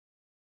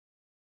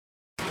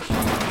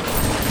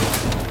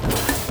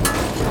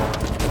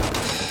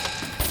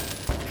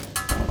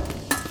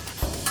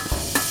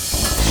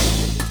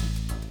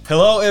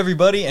Hello,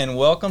 everybody, and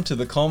welcome to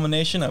the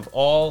culmination of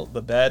all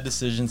the bad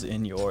decisions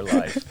in your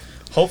life.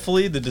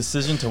 Hopefully, the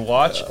decision to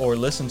watch or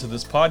listen to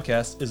this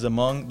podcast is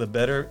among the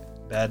better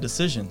bad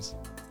decisions.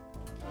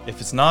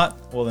 If it's not,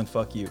 well, then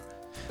fuck you.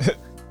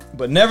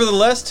 But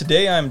nevertheless,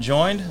 today I'm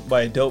joined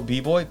by a dope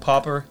b-boy,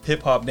 popper,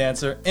 hip-hop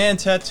dancer, and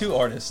tattoo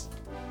artist.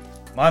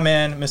 My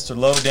man, Mr.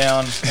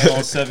 Lowdown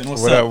 107.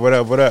 What's up? What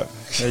up?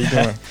 How you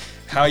doing?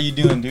 How you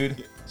doing,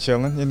 dude?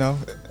 Chilling, you know.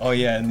 Oh,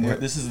 yeah, and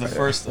this is the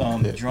first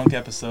drunk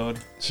episode,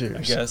 Cheers.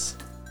 I guess.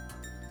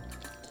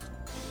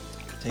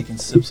 Taking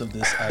sips of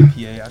this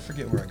IPA. I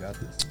forget where I got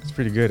this. It's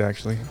pretty good,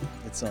 actually.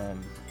 It's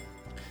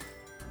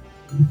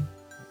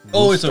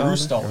oh, it's a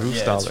Roostaller. Yeah,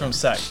 it's Roostaller. from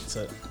Sac. It's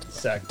a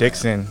Sac.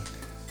 Dixon.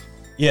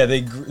 Yeah,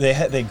 they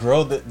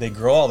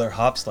grow all their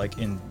hops like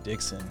in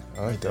Dixon.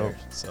 Oh, right dope. there.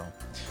 So,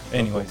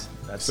 anyways,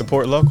 that's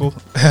Support local.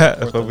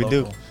 That's what we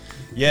do.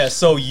 Yeah.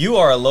 So you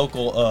are a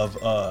local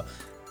of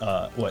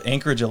what,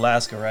 Anchorage,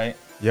 Alaska, right?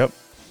 Yep.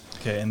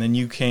 Okay, and then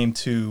you came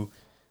to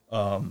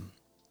where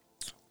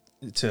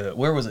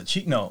was it?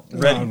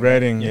 Redding.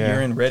 Redding, yeah.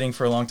 You're in Redding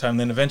for a long time,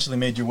 then eventually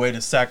made your way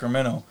to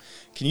Sacramento.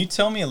 Can you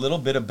tell me a little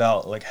bit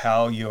about like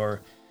how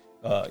your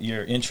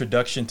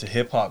introduction to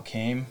hip hop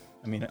came?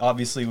 I mean,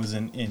 obviously it was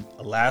in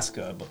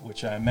Alaska, but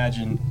which I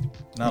imagine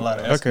not a lot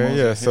of Eskimos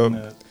are hitting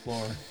the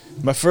floor.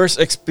 My first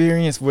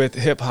experience with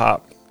hip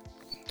hop,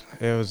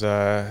 it was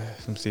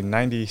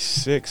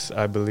 96,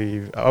 I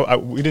believe.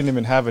 We didn't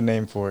even have a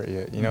name for it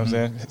yet. You know what I'm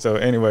saying? So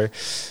anyway,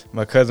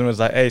 my cousin was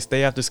like, "Hey,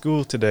 stay after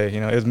school today." You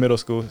know, it was middle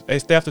school. "Hey,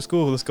 stay after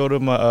school. Let's go to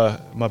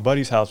my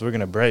buddy's house. We're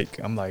gonna break."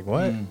 I'm like,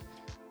 "What?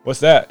 What's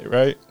that?"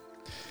 Right?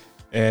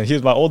 And he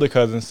was my older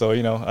cousin, so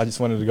you know, I just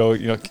wanted to go,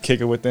 you know,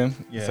 kick it with them.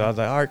 Yeah. So I was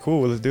like, "All right,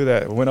 cool. Let's do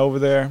that." Went over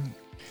there.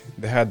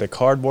 They had the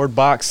cardboard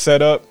box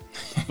set up,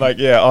 like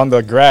on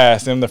the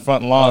grass in the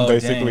front lawn,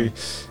 basically. Dang.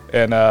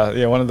 And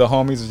one of the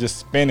homies was just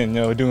spinning,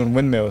 you know, doing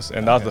windmills.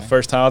 And that was the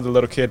first time I was a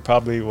little kid,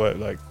 probably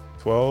like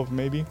 12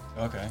 maybe.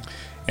 Okay.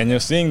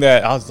 And seeing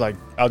that, I was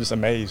just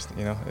amazed,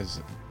 you know. It's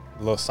a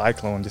little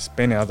cyclone just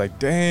spinning. I was like,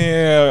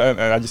 damn.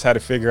 And I just had to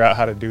figure out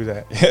how to do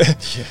that. Yeah.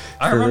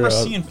 I remember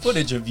seeing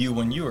footage of you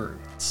when you were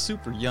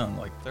super young,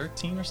 like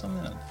 13 or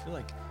something. I feel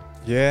like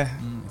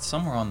it's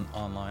somewhere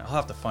online. I'll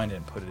have to find it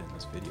and put it in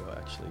this video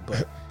actually.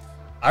 But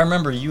I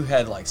remember you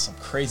had like some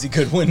crazy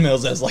good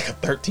windmills as like a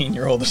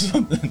 13-year-old or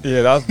something.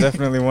 Yeah, that was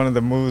definitely one of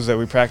the moves that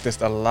we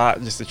practiced a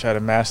lot just to try to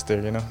master,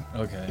 you know.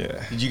 Okay.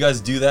 Yeah. Did you guys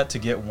do that to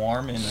get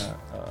warm in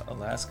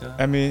Alaska?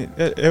 I mean,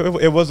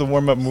 it was a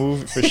warm-up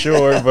move for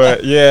sure,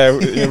 but yeah,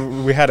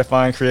 we had to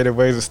find creative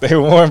ways to stay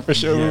warm for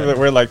sure. Yeah. We would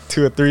wear like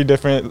 2 or 3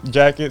 different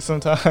jackets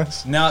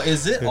sometimes. Now,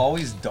 is it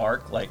always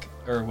dark, like,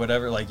 or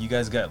whatever? Like, you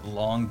guys got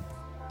long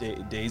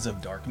days of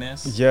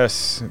darkness?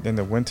 Yes, in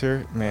the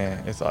winter,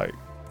 man, it's like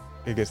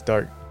it gets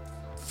dark.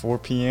 4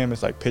 p.m.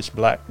 It's like pitch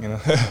black, you know.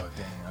 Oh,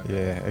 dang. Okay.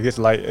 Yeah, it gets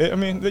light. I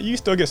mean, you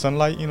still get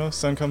sunlight, you know.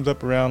 Sun comes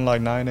up around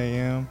like 9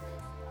 a.m.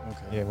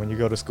 Okay. Yeah, when you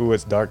go to school,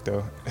 it's dark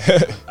though.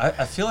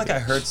 I feel like I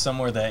heard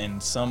somewhere that in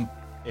some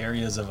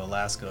areas of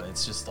Alaska,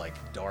 it's just like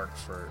dark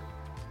for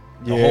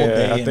the whole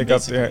day. I think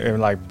up there in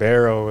like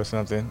Barrow or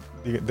something,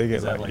 they get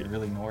is that like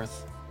really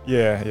north?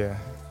 Yeah.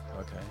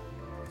 Okay.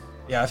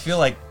 Yeah, I feel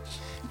like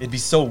it'd be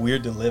so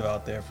weird to live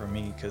out there for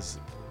me because,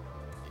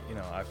 you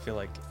know, I feel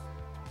like,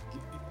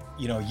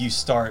 you know, you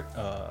start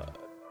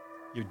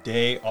your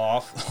day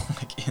off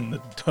like in the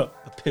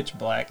pitch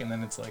black, and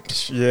then it's like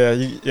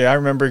I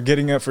remember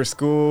getting up for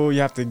school. You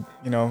have to,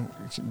 you know,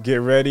 get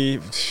ready,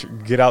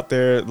 get out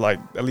there like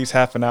at least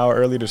half an hour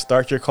early to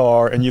start your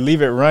car, and you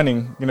leave it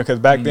running, you know, because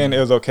back then it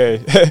was okay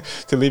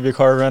to leave your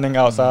car running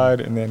outside,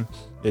 and then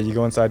you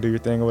go inside, do your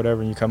thing or whatever,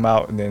 and you come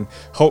out, and then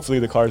hopefully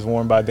the car's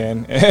warm by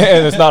then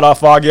and it's not all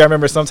foggy. I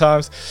remember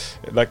sometimes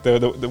like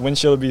the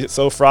windshield would be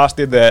so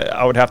frosted that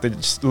I would have to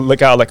just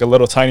look out like a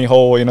little tiny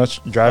hole, you know,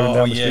 driving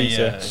down the street.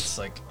 Yeah, it's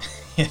like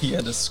you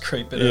had to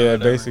scrape it. Yeah,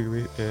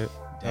 basically. Yeah.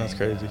 Dang, that's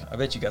crazy. I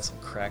bet you got some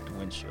cracked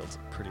windshields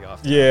pretty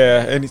often.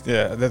 Yeah,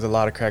 there's a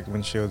lot of cracked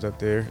windshields up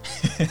there.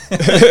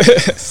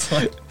 It's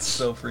like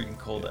so freaking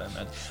cold, I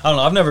imagine. I don't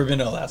know. I've never been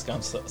to Alaska.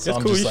 It's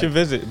cool. You should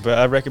visit, but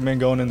I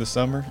recommend going in the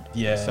summer.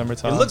 Yeah,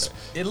 summertime. It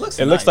looks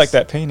looks like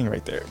that painting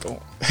right there.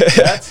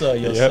 That's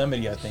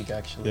Yosemite, I think,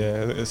 actually.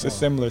 Yeah, it's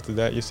similar to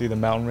that. You see the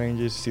mountain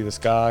ranges, you see the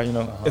sky. You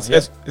know,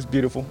 it's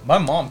beautiful. My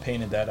mom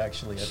painted that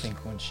actually. I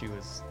think when she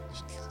was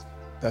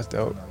That's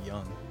dope.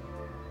 Young.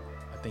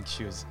 I think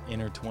she was in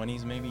her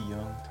 20s, maybe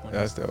young 20s.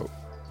 That's dope.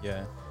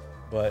 Yeah,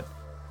 but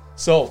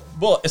so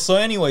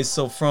anyways,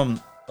 so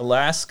from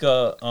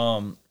Alaska,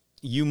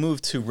 you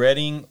moved to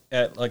Redding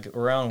at like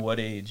around what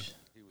age?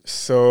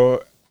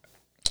 So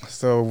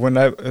when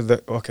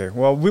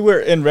we were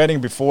in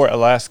Redding before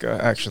Alaska,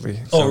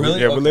 actually. So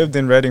really? We lived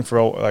in Redding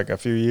for like a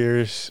few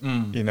years,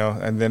 you know,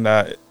 and then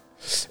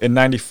in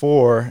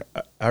 '94,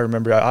 I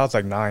remember I was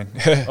like 9.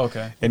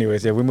 Okay.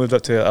 Anyways, we moved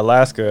up to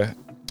Alaska,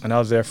 and I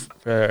was there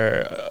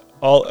for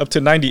all up to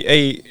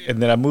 '98,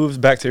 and then I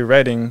moved back to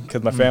Redding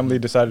because my family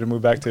decided to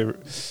move back to,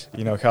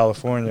 you know,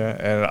 California,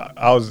 and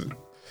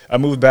I I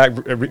moved back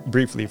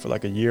briefly for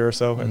like a year or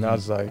so, and I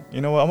was like,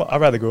 you know what,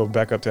 I'd rather go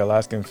back up to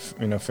Alaska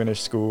and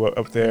finish school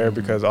up there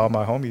because all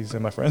my homies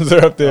and my friends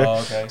are up there.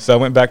 Oh, okay. So I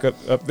went back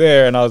up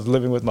there, and I was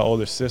living with my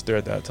older sister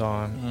at that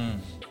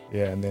time.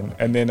 Yeah, and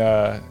then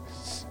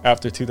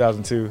after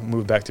 2002,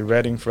 moved back to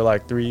Redding for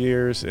like 3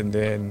 years, and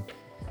then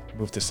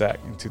moved to SAC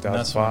in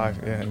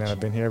 2005. Yeah, and I've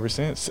been here ever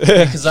since.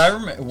 Because I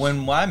remember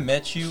when I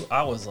met you,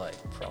 I was like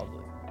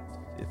probably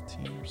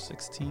 15 or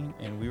 16,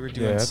 and we were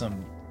doing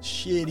some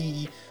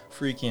shitty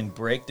freaking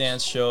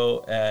breakdance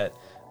show at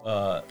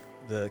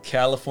the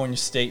California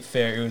State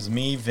Fair. It was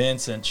me,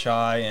 Vince, and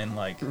Chai, and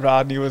like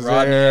Rodney was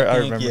there. I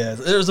remember. Yeah,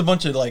 there was a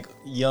bunch of like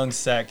young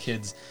SAC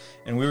kids.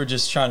 And we were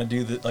just trying to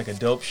do like a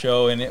dope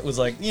show, and it was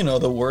like, you know,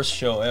 the worst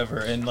show ever.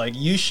 And like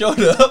you showed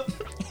up,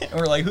 and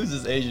we're like, "Who's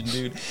this Asian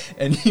dude?"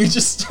 And you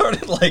just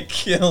started like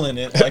killing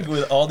it, like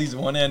with all these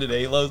one-handed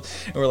halos.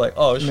 And we're like,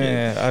 "Oh shit,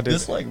 man,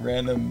 this like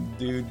random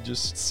dude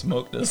just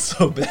smoked us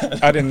so bad."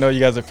 I didn't know you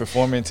guys were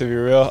performing. To be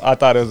real, I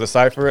thought it was a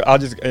cipher.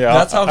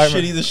 That's how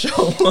shitty the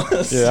show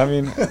was. Yeah, I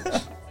mean,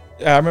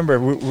 I remember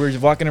we were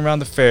walking around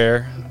the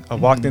fair. I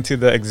walked into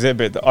the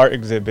exhibit, the art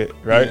exhibit,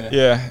 right?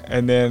 Yeah,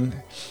 and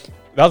then.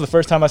 That was the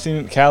first time I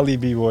seen Cali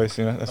B-Boys,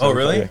 you know. That's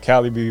really? Yeah,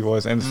 Cali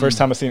B-Boys. And the first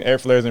time I seen air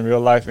flares in real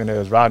life, and it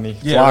was Rodney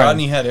Yeah, flying.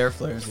 Rodney had air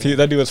flares. Yeah.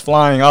 That dude was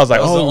flying. I was like,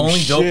 that was oh, the only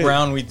shit. dope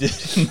round we did.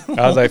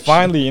 I was like,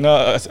 finally, you know,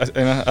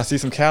 I see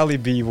some Cali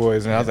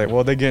B-Boys, and I was like,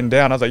 well, they're getting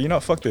down. I was like, you know,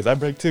 fuck this. I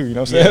break too, you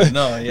know what I'm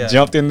saying?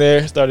 Jumped in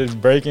there,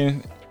 started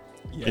breaking.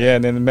 Yeah,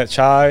 and then met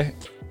Chai.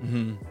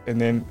 And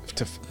then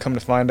come to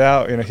find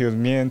out, you know, he was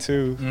Mian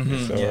too.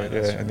 So, right.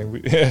 And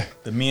then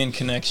the Mian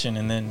connection,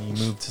 and then you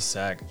moved to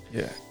SAC.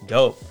 Yeah.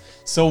 Dope.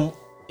 So,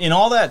 in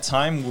all that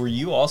time, were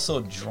you also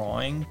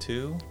drawing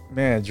too?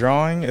 Man,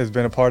 drawing has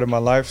been a part of my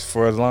life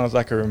for as long as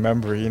I can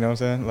remember, you know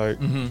what I'm saying? Like,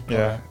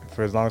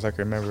 for as long as I can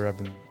remember, I've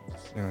been,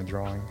 you know,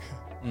 drawing.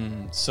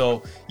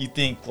 So you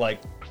think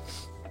like,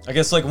 I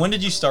guess like when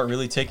did you start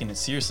really taking it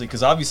seriously?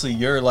 Because obviously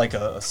you're like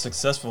a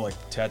successful like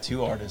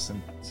tattoo artist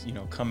and, you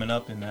know, coming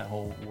up in that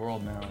whole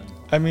world now.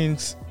 I mean,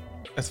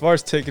 as far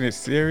as taking it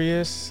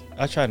serious,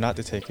 I try not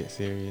to take it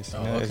serious.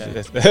 Oh, you know?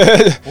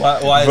 okay.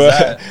 Why is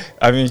that?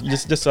 I mean,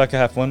 just so I can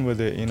have fun with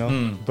it, you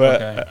know.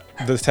 But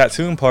the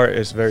tattooing part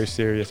is very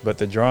serious, but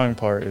the drawing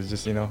part is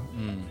just, you know,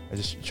 I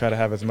just try to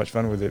have as much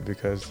fun with it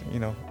because, you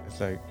know, it's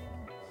like,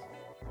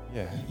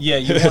 yeah,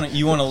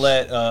 you want to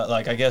let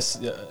like, I guess,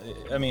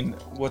 I mean,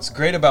 what's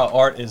great about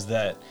art is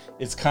that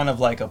it's kind of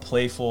like a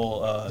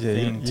playful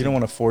thing. You don't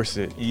want to force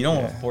it. You don't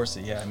want to force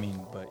it. I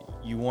mean, but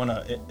you want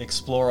to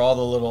explore all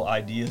the little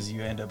ideas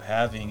you end up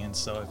having, and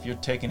so if you're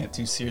taking it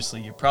too seriously,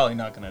 you're probably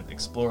not going to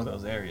explore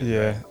those areas.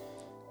 Right?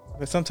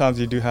 But sometimes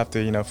you do have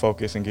to, you know,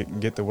 focus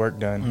and get the work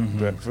done.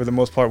 But for the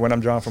most part, when I'm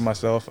drawing for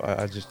myself,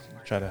 I just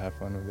try to have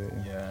fun with it.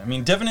 Yeah, I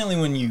mean, definitely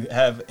when you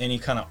have any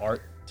kind of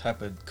art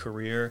type of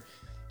career,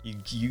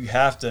 you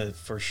have to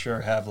for sure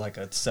have like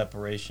a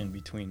separation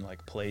between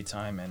like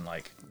playtime and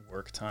like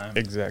work time.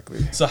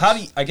 Exactly. So how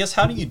do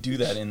you do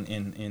that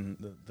in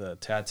the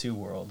tattoo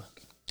world?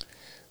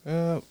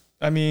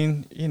 I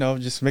mean, you know,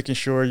 just making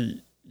sure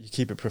you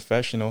keep it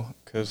professional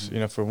because, you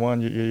know, for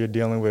one, you're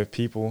dealing with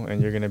people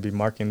and you're going to be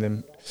marking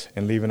them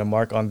and leaving a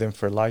mark on them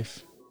for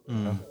life. You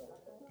know?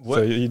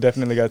 So you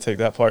definitely got to take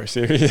that part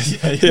serious.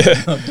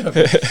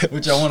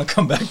 Which I want to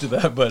come back to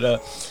that.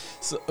 But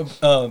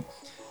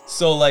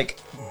so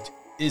like,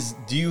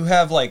 do you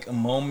have like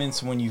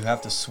moments when you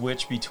have to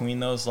switch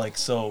between those? Like,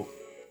 so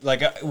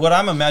like what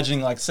I'm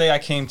imagining, like say I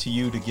came to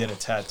you to get a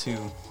tattoo.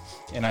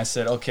 And I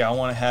said, okay, I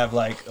want to have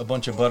like a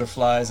bunch of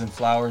butterflies and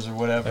flowers or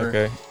whatever.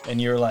 Okay.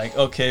 And you're like,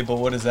 okay, but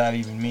what does that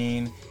even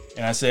mean?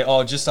 And I say,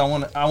 oh, just I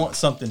want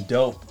something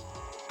dope.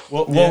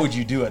 What would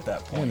you do at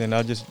that point? And then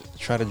I'll just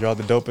try to draw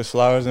the dopest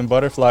flowers and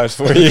butterflies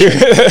for you.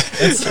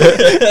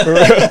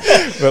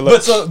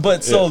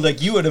 So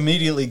like you would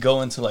immediately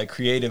go into like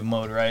creative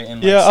mode, right?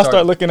 And like I'll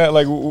start looking at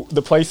like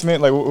the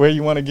placement, like where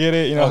you want to get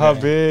it, you know, how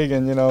big,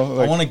 and you know.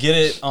 Like, I want to get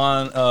it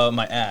on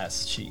my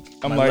ass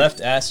cheek. My left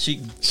ass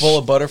cheek full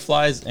of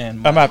butterflies, and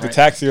I'm gonna have to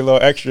tax you a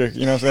little extra,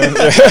 you know what I'm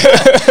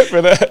saying?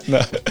 For that,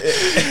 no.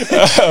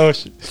 Oh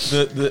shit.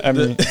 I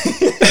mean,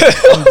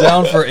 I'm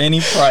down for any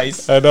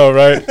price. I know,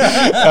 right?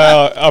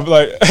 I'm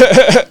like,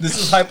 this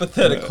is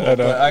hypothetical,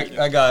 but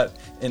I got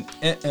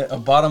a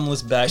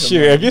bottomless bag.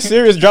 Sure, if you're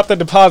serious, drop the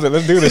deposit.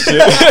 Let's do this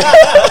shit.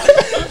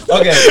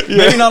 Okay,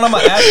 maybe not on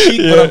my ass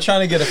cheek, but I'm trying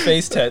to get a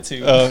face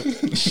tattoo.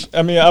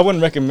 I mean, I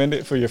wouldn't recommend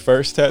it for your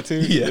first tattoo.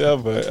 Yeah.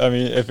 But I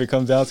mean, if it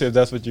comes down to if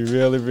that's what you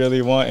really,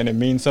 really want and it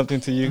means something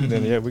to you,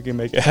 then we can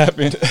make it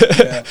happen.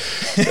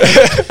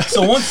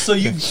 So once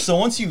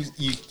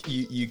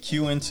you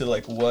cue into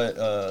like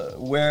what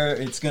where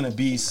it's gonna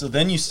be, so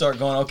then you start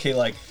going, okay,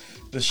 like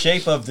the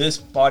shape of this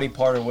body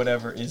part or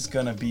whatever is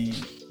gonna be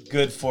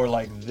good for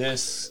like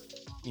this,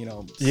 you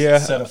know,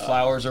 set of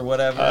flowers or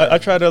whatever. I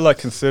try to like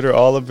consider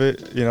all of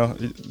it, you know.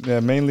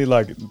 Mainly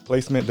like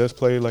placement does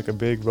play like a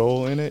big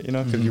role in it, you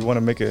know, because you want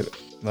to make it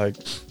like,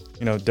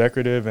 you know,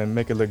 decorative and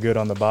make it look good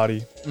on the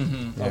body.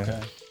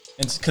 Okay.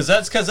 And because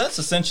that's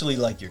essentially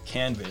like your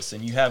canvas,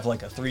 and you have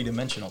like a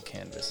 3-dimensional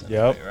canvas. In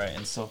a way, right.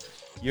 And so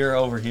you're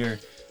over here,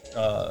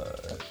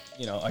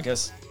 I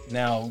guess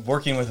now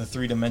working with a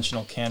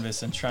 3-dimensional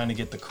canvas and trying to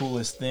get the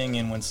coolest thing.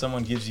 And when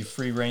someone gives you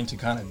free reign to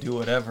kind of do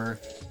whatever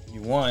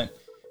you want,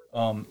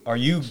 are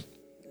you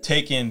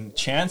taking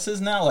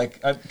chances now?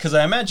 Like, because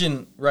I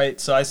imagine, right?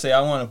 So I say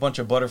I want a bunch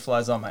of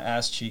butterflies on my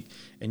ass cheek,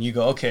 and you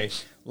go, okay,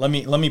 let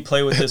me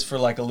play with this for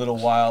like a little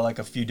while, like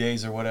a few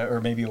days or whatever,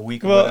 or maybe a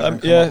week or whatever,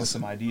 and come up with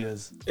some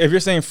ideas. If you're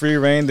saying free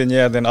reign,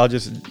 then I'll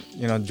just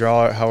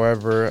draw it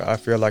however I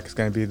feel like it's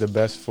going to be the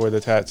best for the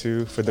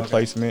tattoo, for the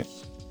placement.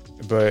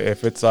 But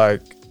if it's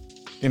like,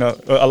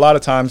 a lot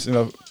of times,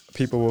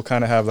 people will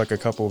kind of have like a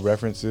couple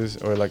references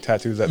or like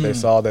tattoos that they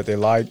saw that they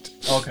liked.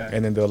 Okay.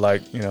 And then they'll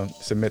like,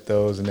 submit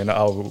those, and then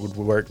I would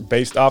work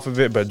based off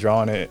of it, but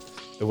drawing it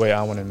the way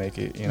I want to make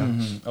it,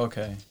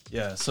 Okay.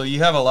 Yeah. So you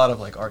have a lot of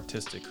like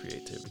artistic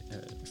creativity.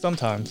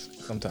 Sometimes.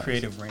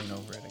 Creative reign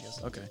over it, I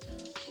guess. Okay.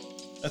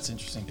 That's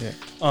interesting.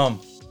 Yeah.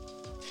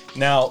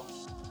 Now,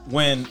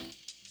 when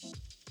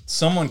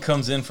someone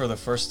comes in for the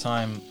first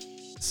time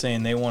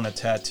saying they want a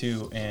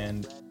tattoo,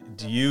 and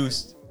do you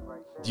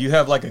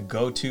have like a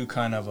go-to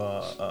kind of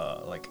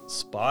a like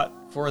spot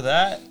for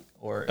that,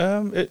 or?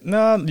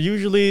 No,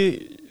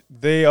 usually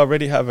they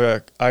already have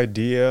an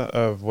idea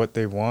of what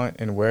they want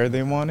and where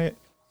they want it.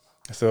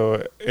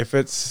 So if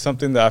it's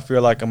something that I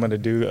feel like I'm going to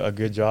do a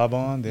good job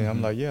on, then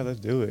I'm like, yeah, let's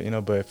do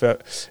it,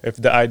 But if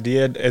the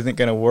idea isn't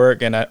going to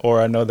work, and I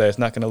know that it's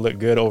not going to look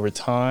good over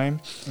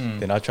time,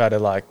 then I try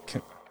to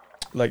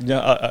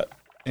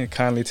and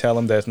kindly tell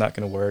them that it's not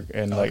going to work,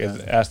 and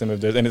ask them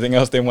if there's anything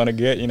else they want to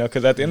get,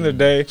 because at the end of the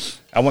day,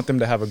 I want them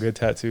to have a good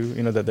tattoo,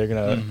 that they're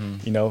going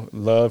to,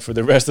 love for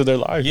the rest of their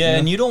life. Yeah,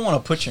 and you don't want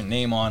to put your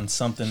name on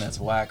something that's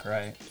whack,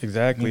 right?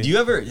 Exactly.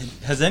 I mean,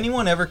 has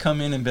anyone ever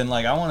come in and been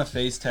like, I want a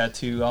face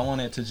tattoo, I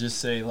want it to just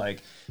say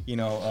like,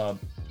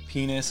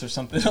 penis or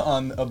something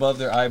on above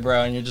their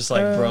eyebrow, and you're just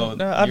like, bro,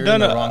 you're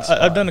in the wrong spot.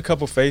 I've done a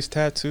couple face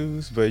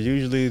tattoos, but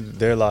usually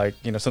they're like,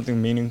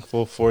 something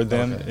meaningful for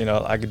them. Okay.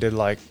 I did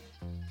like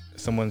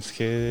someone's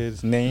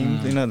kid's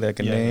name, like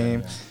a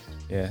name.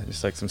 Yeah,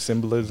 just like some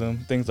symbolism,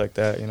 things like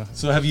that,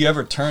 So have you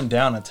ever turned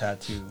down a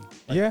tattoo?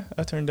 Yeah,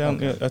 I turned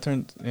down. Okay.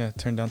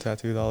 Turned down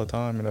tattoos all the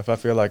time. And if I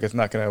feel like it's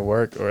not gonna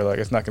work, or like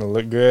it's not gonna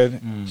look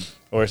good,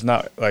 or it's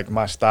not like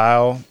my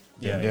style,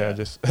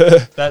 just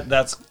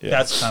that's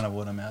kind of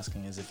what I'm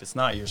asking, is if it's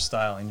not your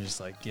style and you're just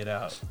like, get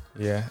out.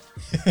 Yeah.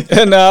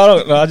 No, I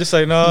don't know. I just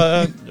say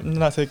no. I'm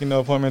not taking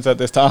no appointments at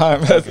this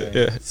time. Okay.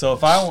 Yeah. So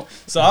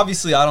so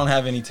obviously I don't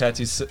have any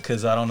tattoos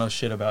because I don't know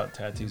shit about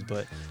tattoos.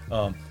 But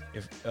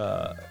if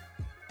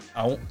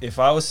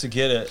I was to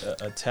get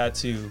a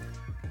tattoo,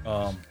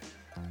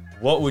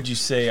 what would you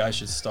say I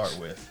should start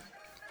with?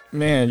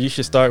 Man, you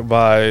should start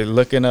by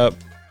looking up,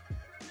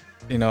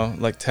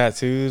 like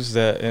tattoos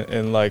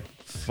and like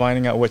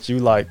finding out what you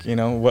like,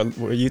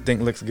 what you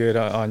think looks good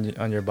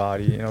on your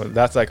body.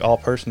 That's like all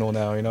personal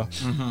now,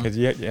 because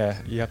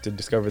you have to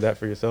discover that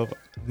for yourself.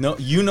 No,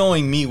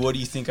 knowing me, what do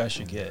you think I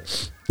should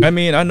get? I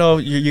mean, I know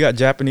you got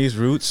Japanese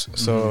roots,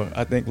 so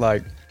I think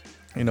like,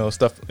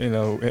 stuff,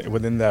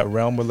 within that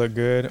realm would look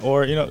good,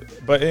 or,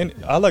 but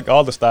I like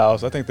all the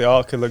styles. I think they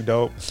all could look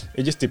dope.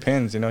 It just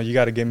depends, you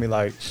got to give me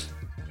like,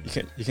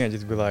 you can't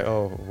just be like,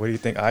 oh, what do you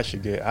think I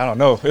should get? I don't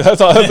know.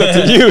 That's all. That's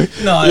up to you.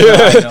 No, I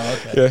know.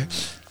 Okay. Yeah.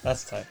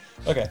 That's tight.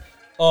 Okay.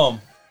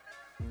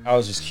 I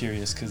was just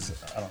curious because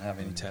I don't have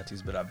any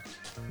tattoos, but I've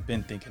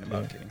been thinking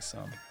about getting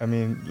some. I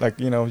mean, like,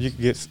 you could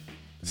get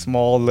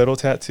small little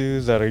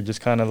tattoos that are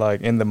just kind of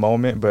like in the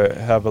moment, but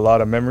have a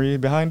lot of memory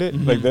behind it,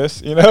 like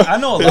this, I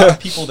know a lot of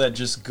people that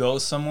just go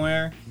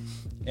somewhere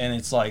and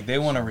it's like they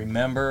want to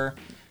remember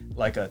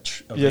like a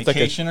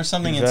vacation or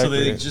something, exactly.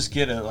 And so they just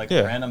get a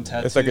random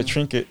tattoo. It's like a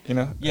trinket,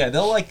 Yeah,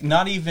 they'll like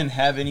not even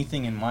have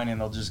anything in mind,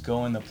 and they'll just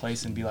go in the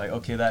place and be like,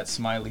 okay, that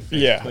smiley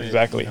face. Yeah,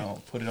 exactly.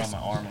 Put it on my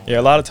arm. Yeah,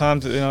 a lot of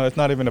times, it's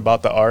not even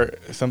about the art.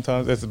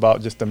 Sometimes it's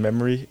about just the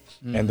memory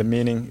and the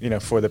meaning,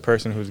 for the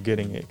person who's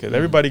getting it. Because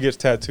everybody gets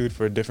tattooed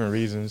for different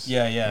reasons.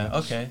 Yeah.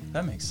 Okay,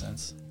 that makes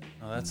sense.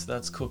 Oh,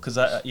 that's cool. Because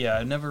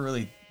I never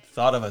really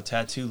thought of a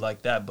tattoo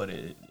like that, but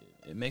it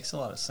makes a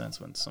lot of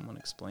sense when someone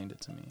explained it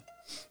to me.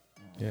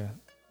 Yeah.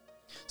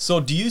 So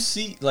do you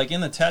see, like,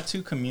 in the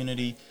tattoo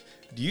community,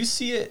 do you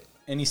see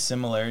any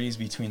similarities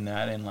between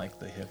that and like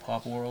the hip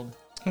hop world?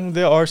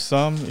 There are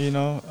some,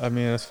 I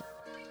mean, it's,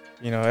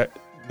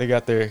 they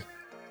got their,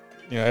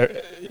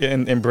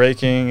 in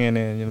breaking and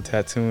in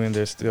tattooing,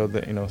 there's still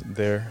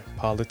their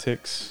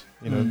politics,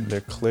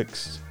 their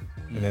cliques,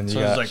 and then so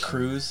there's like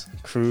crews,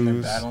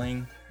 and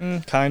battling,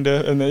 kind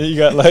of, and then you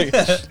got like,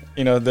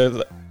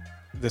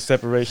 the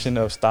separation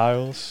of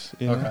styles,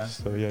 Okay.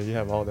 So yeah, you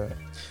have all that.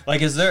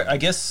 Like, is there, I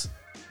guess,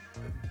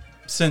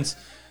 since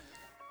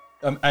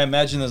I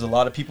imagine there's a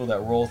lot of people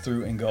that roll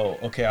through and go,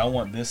 okay, I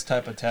want this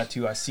type of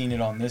tattoo. I seen it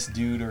on this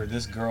dude or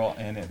this girl,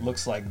 and it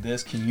looks like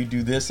this. Can you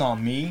do this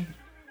on me?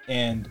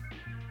 And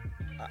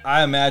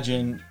I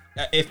imagine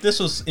if this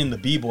was in the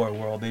b-boy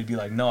world, they'd be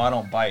like, no, I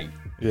don't bite.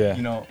 Yeah.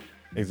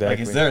 Exactly.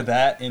 Like, is there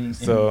that in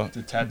So,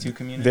 the tattoo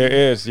community? There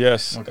is,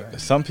 yes. Okay.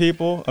 Some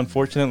people,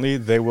 unfortunately,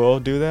 they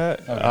will do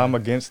that. Okay. I'm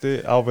against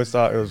it. I always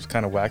thought it was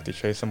kind of whack to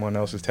chase someone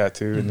else's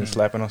tattoo and then Mhm.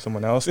 slap it on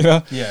someone else, you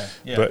know? Yeah,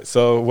 yeah. But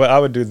so what I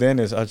would do then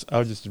is I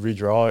would just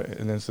redraw it,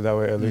 and then so that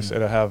way at least Mm.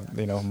 it'll have,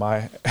 you know,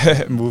 my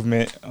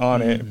movement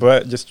on it, Mhm.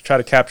 but just try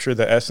to capture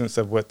the essence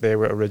of what they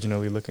were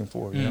originally looking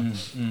for, you know?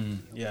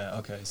 Yeah,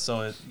 okay.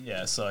 So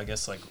so I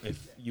guess like if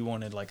you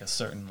wanted like a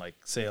certain, like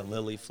say a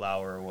lily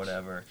flower or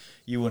whatever,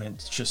 you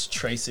wouldn't just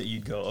trace it.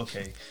 You'd go,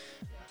 okay,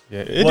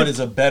 Yeah. what is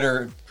a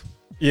better?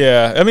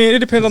 Yeah, I mean, it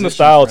depends on the Position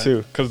style for it.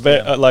 too, because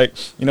Yeah. like,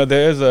 you know,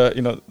 there is a,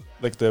 you know,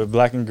 like the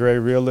black and gray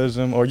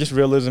realism, or just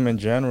realism in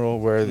general,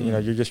 where you know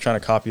you're just trying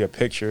to copy a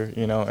picture,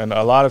 you know, and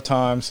a lot of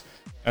times,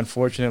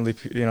 unfortunately,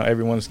 you know,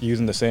 everyone's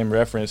using the same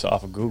reference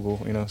off of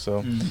Google, you know,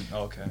 so.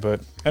 Okay.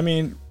 But I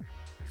mean,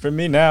 for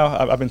me now,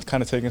 I've been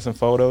kind of taking some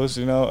photos,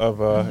 you know, of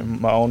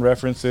my own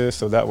references,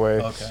 so that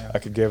way Okay. I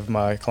could give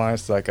my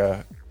clients like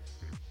a,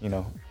 you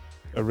know,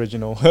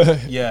 original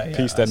Yeah,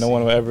 piece I that no see.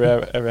 one will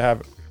ever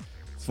have.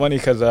 It's funny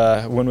because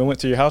when we went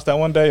to your house that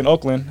one day in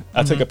Oakland,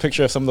 I took a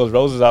picture of some of those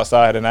roses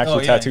outside and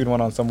actually yeah. tattooed one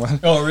on someone.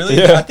 Oh, really?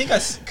 Yeah. I think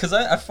because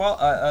I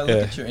look Yeah.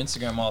 at your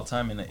Instagram all the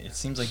time, and it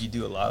seems like you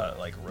do a lot of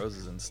like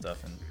roses and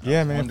stuff. And I Yeah,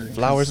 was man, wondering,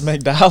 flowers 'cause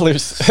make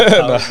dollars.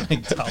 flowers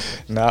make dollars.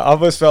 Nah, I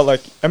always felt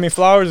like, I mean,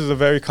 flowers is a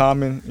very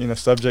common, you know,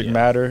 subject Yeah.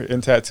 matter in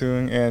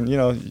tattooing, and you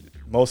know,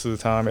 most of the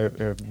time,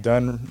 if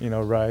done, you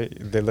know, right,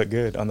 they look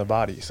good on the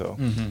body. So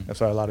that's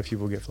why a lot of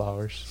people get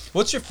flowers.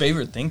 What's your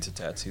favorite thing to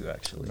tattoo,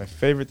 actually? My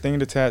favorite thing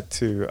to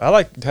tattoo, I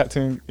like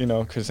tattooing, you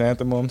know,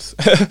 chrysanthemums.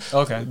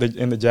 Okay.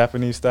 In the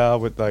Japanese style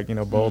with like, you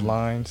know, bold Mhm.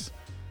 lines.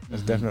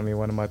 That's Mhm. definitely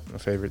one of my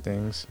favorite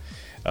things.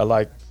 I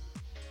like,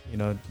 you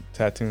know,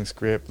 tattooing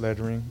script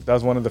lettering. That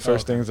was one of the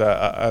first Okay. things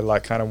I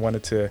like kind of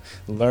wanted to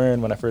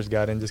learn when I first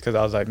got in, just because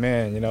I was like,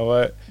 man, you know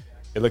what?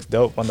 It looks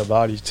dope on the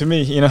body to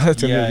me, you know,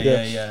 to me.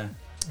 Yeah.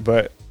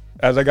 But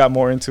as I got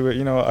more into it,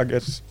 you know, I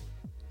guess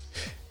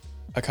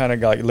I kind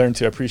of like learned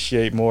to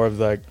appreciate more of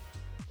like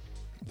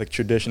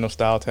traditional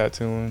style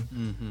tattooing,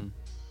 Mm-hmm.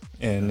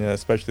 and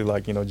especially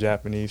like, you know,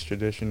 Japanese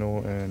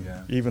traditional, and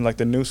Yeah. even like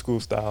the new school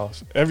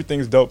styles.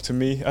 Everything's dope to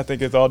me. I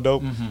think it's all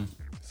dope. Mm-hmm.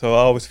 So I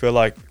always feel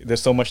like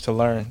there's so much to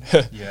learn.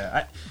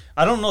 Yeah,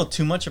 I don't know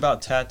too much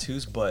about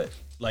tattoos, but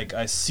like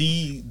I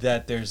see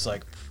that there's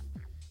like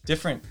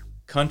different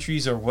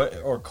countries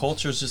or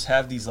cultures just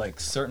have these like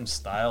certain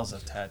styles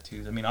of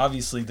tattoos. I mean,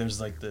 obviously there's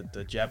like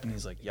the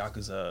Japanese like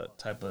yakuza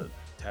type of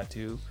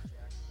tattoo,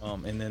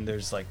 and then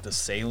there's like the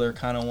sailor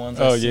kind of ones.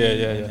 Oh, I see,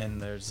 yeah. And then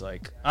there's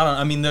like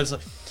I mean there's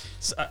like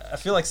I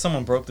feel like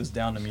someone broke this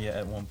down to me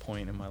at one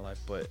point in my life,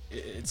 but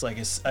it's like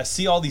I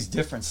see all these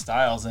different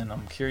styles, and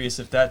I'm curious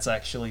if that's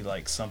actually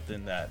like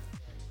something that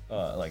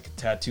like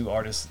tattoo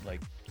artists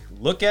like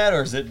look at,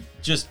 or is it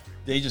just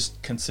they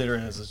just consider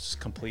it as a just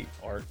complete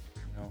art,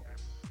 you know?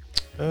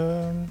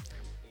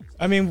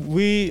 I mean,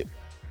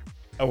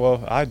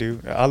 well, I do.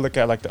 I look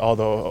at like all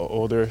the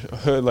older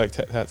like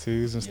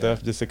tattoos and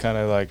stuff, just to kind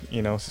of like,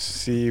 you know,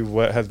 see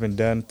what has been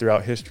done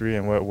throughout history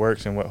and what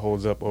works and what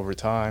holds up over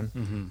time.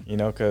 You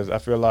know, because I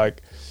feel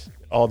like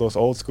all those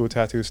old school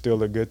tattoos still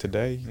look good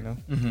today. You know,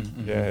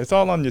 yeah, it's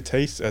all on your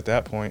taste at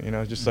that point. You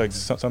know, just like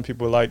some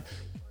people like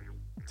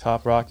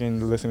top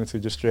rocking, listening to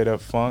just straight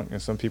up funk,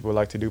 and some people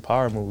like to do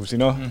power moves. You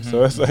know,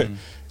 so it's like,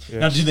 yeah.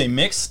 Now, do they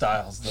mix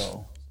styles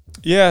though?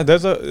 Yeah,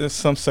 there's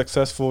some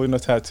successful, you know,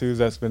 tattoos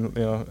that's been,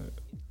 you know,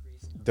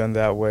 done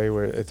that way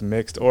where it's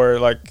mixed, or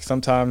like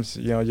sometimes,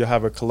 you know, you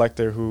have a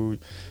collector who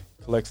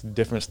collects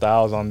different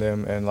styles on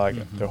them, and like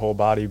their whole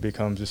body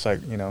becomes just like,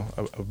 you know,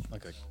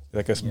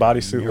 like a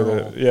bodysuit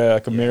with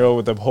like a mural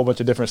with a whole bunch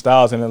of different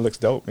styles, and it looks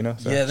dope, you know.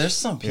 So, yeah, there's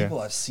some people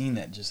I've seen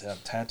that just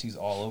have tattoos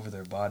all over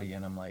their body,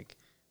 and I'm like,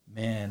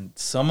 man,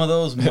 some of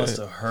those must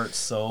have hurt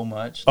so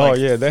much. Oh, like,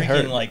 yeah, they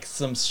hurt. Like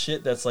some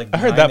shit that's like. I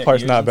heard behind that their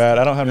part's ears not and bad.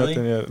 stuff. I don't have Really?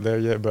 nothing there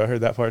yet, but I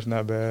heard that part's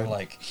not bad. Or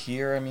like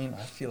here, I mean,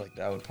 I feel like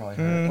that would probably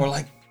hurt. Or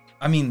like,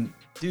 I mean,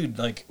 dude,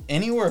 like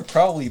anywhere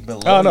probably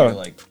below. Oh, no. You're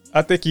like,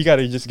 I think you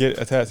gotta just get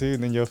a tattoo,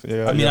 and then you'll I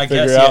mean, you'll I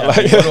figure guess, out,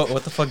 yeah. like,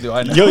 What the fuck do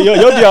I know? you'll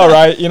be all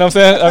right. You know what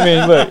I'm saying? I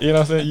mean, look, you know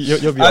what I'm saying?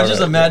 You'll be all I right.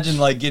 just imagine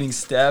like getting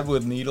stabbed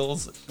with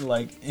needles,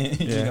 like you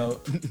Yeah. know.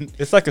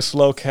 It's like a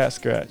slow cat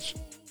scratch,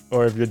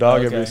 or if your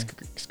dog ever Okay.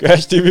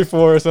 scratched you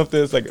before or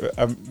something, it's like you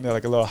know,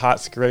 like a little hot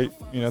scrape,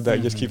 you know,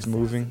 that just keeps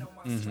moving.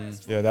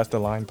 Yeah, that's the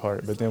line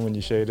part. But then when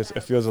you shade it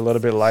feels a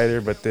little bit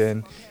lighter, but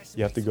then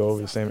you have to go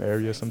over the same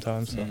area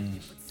sometimes. So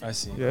I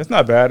see. yeah, it's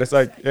not bad. It's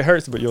like it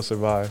hurts, but you'll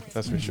survive.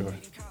 That's for sure.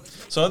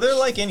 So are there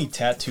like any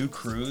tattoo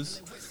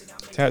crews?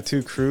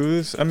 Tattoo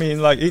crews. I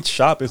mean, like each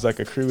shop is like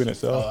a crew in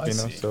itself, I you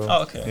know. see. So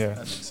Oh, okay. yeah. That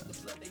makes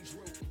sense.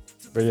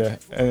 But yeah,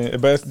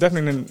 but it's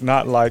definitely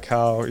not like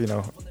how, you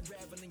know,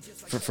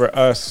 for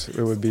us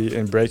it would be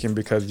in breaking,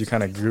 because you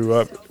kind of grew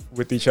up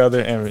with each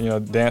other and, you know,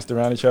 danced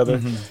around each other.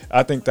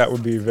 I think that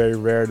would be very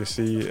rare to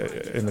see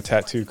in the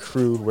tattoo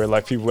crew, where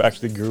like people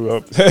actually grew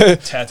up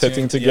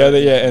tattooing together,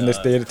 and they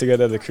stayed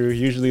together as a crew.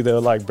 Usually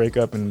they'll like break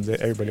up and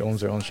everybody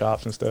owns their own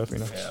shops and stuff, you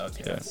know. Yeah.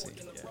 Okay. Yeah. I see.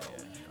 Yeah.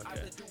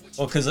 Okay.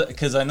 Well,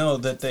 because I know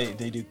that they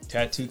do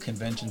tattoo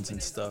conventions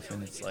and stuff,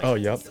 and it's like Oh,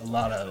 yep. a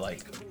lot of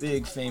like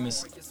big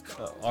famous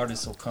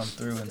artists will come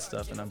through and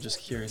stuff, and I'm just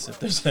curious if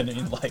there's any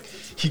like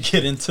you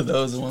get into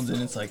those ones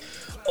and it's like,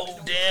 oh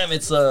damn,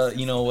 it's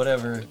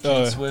whatever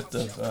Ken Swift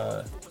of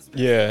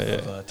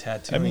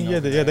tattooing. I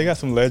mean, they got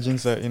some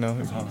legends that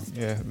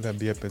that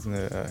be up in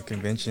the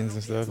conventions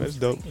and stuff. It's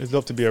dope. It's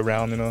dope to be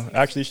around.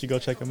 Actually, you should go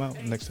check them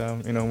out next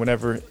time.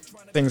 Whenever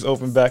things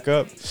open back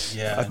up.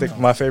 Yeah, I think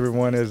my favorite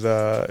one is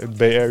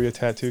Bay Area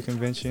Tattoo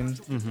Convention.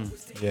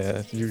 Mm-hmm. Yeah,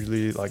 it's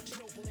usually like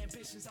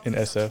in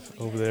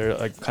SF over there,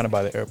 like kind of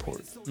by the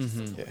airport.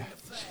 Mm-hmm. Yeah.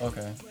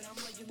 Okay.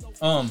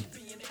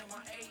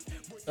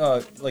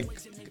 Like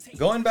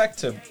going back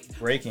to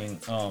breaking,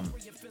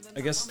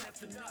 I guess,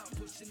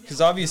 because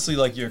obviously,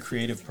 like, you're a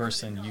creative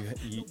person. You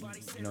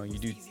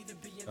do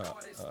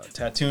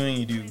tattooing,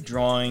 you do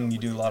drawing, you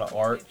do a lot of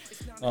art.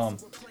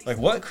 Like,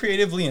 what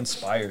creatively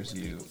inspires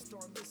you?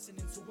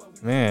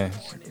 Man,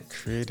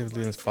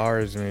 creatively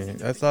inspires me.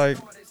 That's like,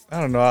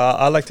 I don't know.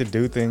 I like to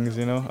do things,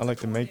 I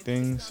like to make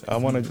things. I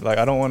want to,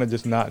 I don't want to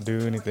just not do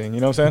anything, you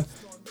know what I'm saying?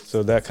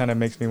 So that kind of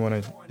makes me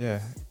want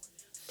to,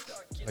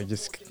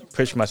 just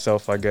push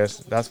myself, I guess.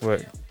 That's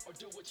what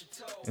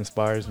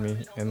inspires me.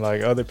 And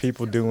like other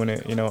people doing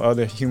it,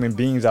 other human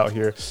beings out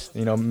here,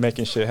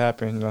 making shit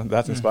happen,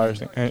 that's inspiring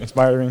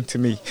to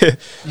me.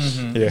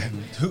 Mm-hmm. Yeah.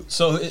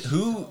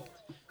 Who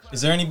is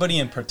there anybody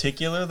in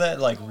particular that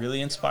like really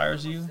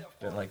inspires you,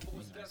 that like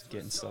is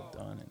getting stuff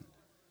done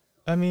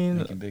and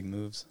making big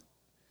moves?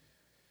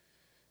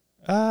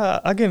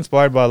 I get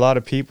inspired by a lot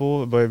of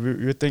people, but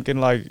you're thinking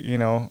like,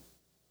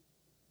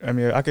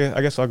 I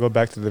guess I'll go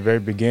back to the very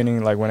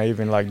beginning, like when I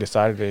even like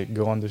decided to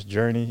go on this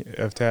journey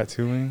of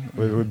tattooing.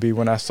 It would be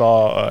when I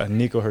saw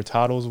Nico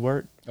Hurtado's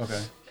work.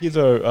 Okay. He's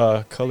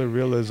a color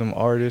realism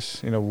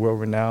artist,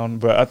 world renowned.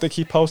 But I think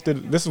he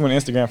posted, this is when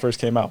Instagram first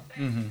came out.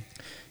 Mm-hmm.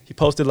 He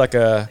posted like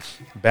a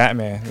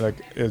Batman, like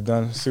it's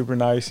done super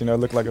nice,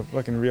 looked like a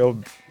fucking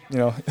real,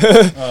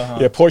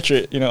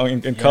 portrait,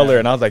 in color.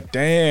 And I was like,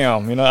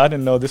 damn, I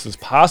didn't know this was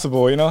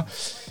possible,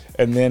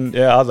 And then,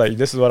 I was like,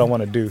 this is what I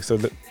want to do. So,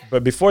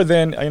 but before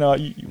then,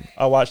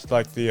 I watched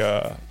like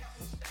the,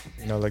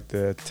 like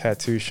the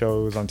tattoo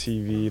shows on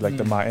TV, like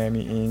the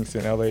Miami Inks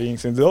and LA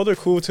Inks. And those are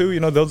cool too.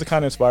 Those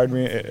kind of inspired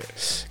me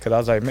because I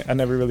was like, man, I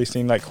never really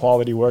seen like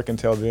quality work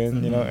until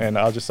then, and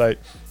I was just like,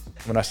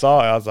 when I saw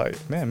it, I was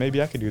like, man,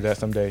 maybe I could do that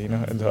someday,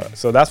 And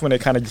so that's when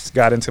it kind of just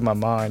got into my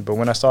mind. But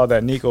when I saw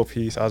that Nico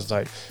piece, I was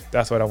like,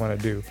 that's what I want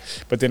to do.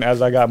 But then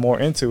as I got more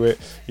into it,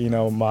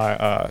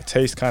 my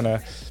taste kind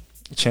of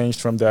changed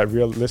from that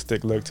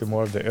realistic look to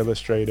more of the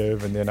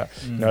illustrative. And then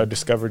I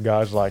discovered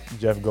guys like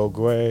Jeff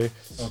Gogwe.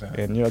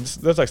 Okay. And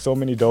there's like so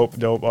many dope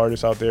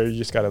artists out there. You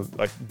just gotta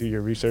like do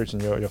your research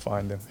and you'll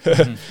find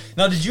them.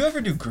 Now, did you ever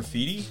do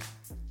graffiti?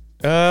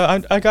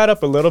 I got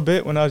up a little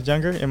bit when I was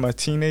younger, in my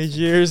teenage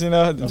years,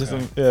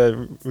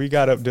 Okay. We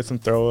got up, did some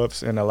throw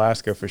ups in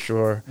Alaska for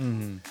sure.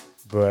 Mm-hmm.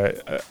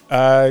 But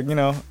I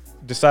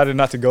decided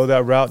not to go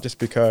that route just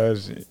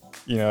because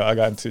I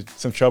got into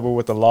some trouble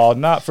with the law,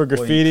 not for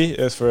graffiti,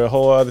 it's for a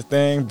whole other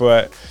thing.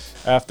 But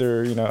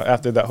after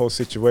that whole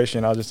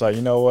situation, I was just like,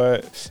 you know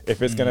what,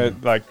 if it's gonna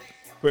like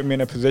put me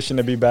in a position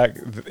to be back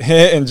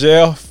in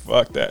jail,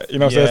 fuck that,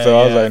 what I'm saying? So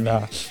I was like,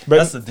 nah. But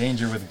that's the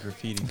danger with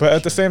graffiti. But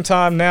at the same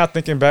time, now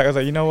thinking back, I was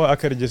like, you know what, I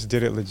could have just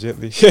did it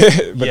legitly.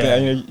 But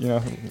then,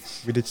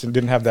 we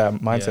didn't have that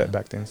mindset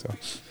back then. So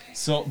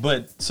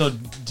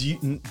do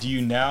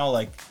you now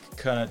like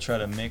kind of try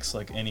to mix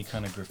like any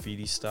kind of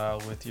graffiti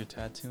style with your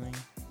tattooing?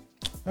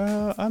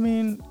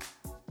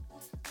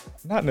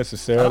 Not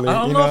necessarily.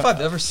 I don't know if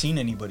I've ever seen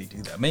anybody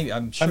do that. Maybe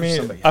I'm sure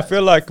somebody has. I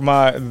feel like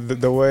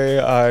the way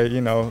I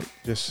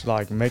just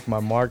like make my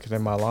mark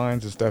and my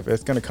lines and stuff,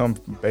 it's gonna come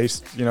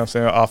based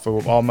off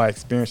of all my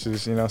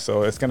experiences,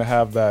 so it's gonna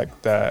have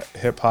that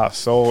hip hop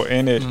soul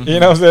in it.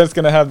 So it's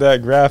gonna have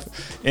that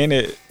graph in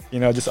it,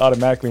 just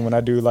automatically when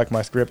I do like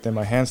my script and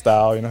my hand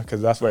style,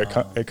 because that's where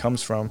it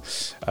comes from,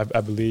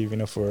 I believe,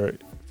 for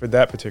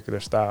that particular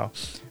style.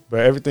 But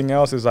everything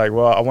else is like,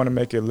 well, I want to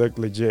make it look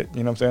legit.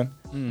 You know what I'm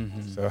saying?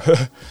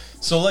 Mm-hmm.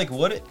 So like,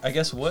 what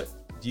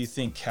do you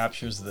think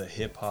captures the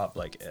hip hop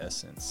like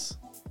essence?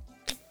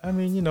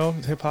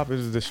 Hip hop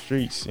is the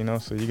streets.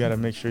 So you gotta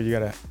make sure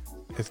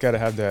it's gotta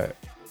have that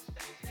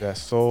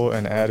soul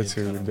and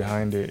attitude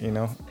behind it.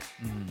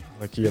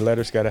 Like your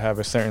letters gotta have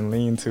a certain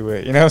lean to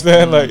it. You know what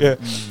I'm saying?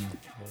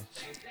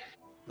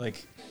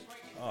 Like,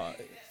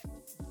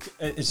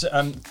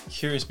 I'm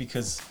curious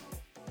because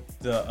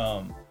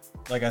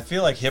like I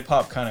feel like hip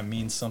hop kind of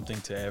means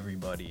something to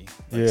everybody,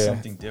 like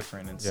something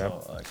different, and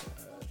so like,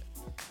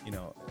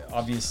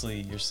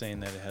 obviously you're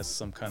saying that it has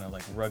some kind of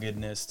like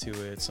ruggedness to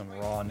it, some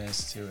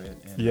rawness to it.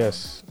 And,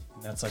 yes,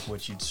 that's like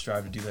what you'd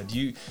strive to do. That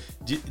do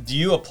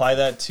you apply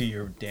that to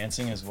your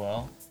dancing as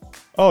well?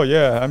 Oh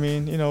yeah, I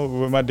mean,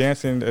 with my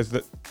dancing,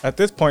 at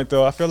this point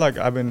though, I feel like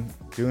I've been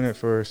doing it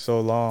for so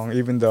long.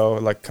 Even though,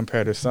 like,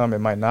 compared to some, it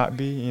might not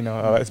be.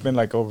 It's been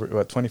like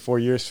over 24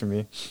 years for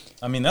me.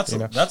 I mean, that's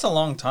a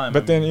long time.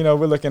 But then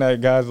we're looking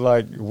at guys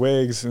like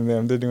Wiggs, and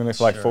them, they're doing it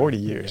for like 40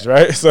 years,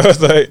 right? So it's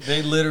like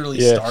they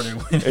literally started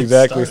when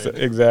exactly, it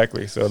started.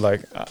 Exactly. So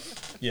like,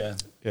 yeah.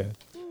 Yeah.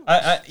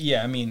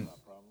 I mean,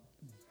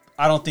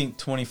 I don't think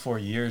 24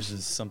 years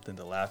is something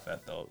to laugh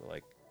at though.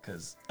 Like,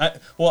 because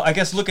I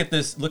guess look at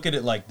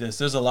it like this.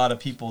 There's a lot of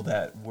people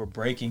that were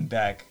breaking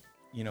back,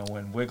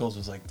 when Wiggles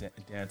was like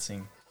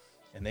dancing,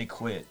 and they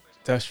quit.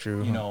 That's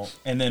true.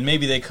 And then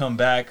maybe they come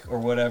back or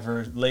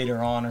whatever later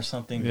on or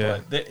something. Yeah.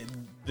 But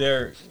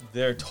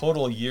their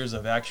total years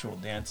of actual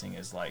dancing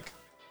is like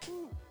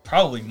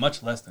probably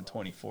much less than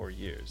 24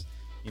 years.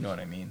 You know what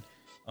I mean?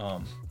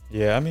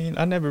 Yeah, I mean,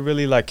 I never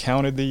really like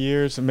counted the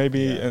years.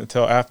 Maybe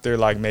until after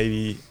like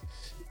maybe.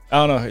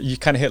 I don't know. You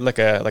kind of hit like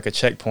a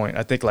checkpoint.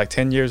 I think like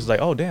 10 years is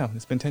like, oh damn,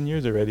 it's been 10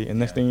 years already. And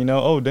next thing you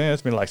know, oh damn,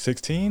 it's been like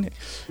 16.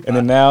 And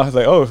then now it's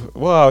like, oh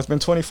wow, it's been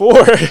 24.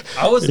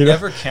 I was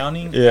never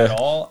counting Yeah. at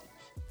all.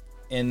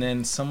 And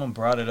then someone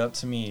brought it up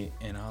to me,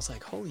 and I was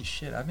like, holy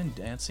shit, I've been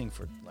dancing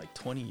for like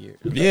 20 years.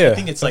 Yeah. I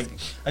think it's like,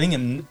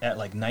 at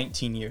like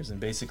 19 years, and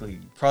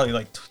basically probably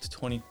like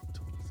 20.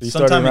 You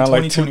sometime in around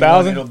like 2021,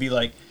 2000? it'll be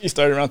like. You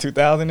started around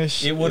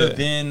 2000-ish? It would have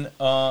been,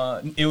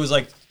 it was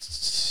like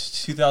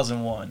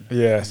 2001.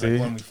 Yeah, was see?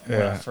 like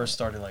when I first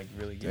started like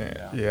really getting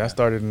down. Yeah, I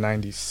started in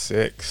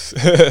 96.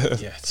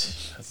 Yeah.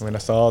 When I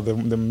saw the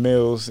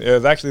mills. It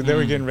was actually, they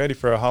were getting ready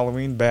for a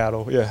Halloween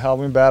battle. Yeah,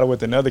 Halloween battle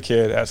with another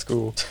kid at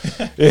school.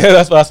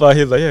 Yeah, that's why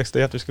he was like, yeah,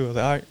 stay after school. I was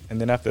like, all right. And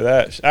then after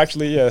that,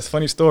 actually, yeah, it's a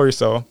funny story.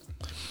 So,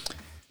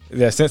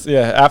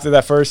 after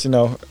that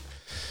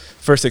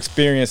first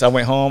experience, I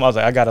went home. I was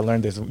like, I got to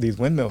learn these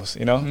windmills,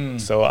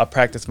 So I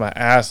practiced my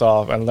ass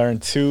off and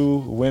learned 2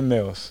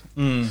 windmills.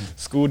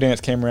 School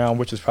dance came around,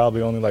 which was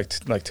probably only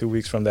like 2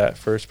 weeks from that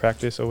first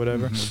practice or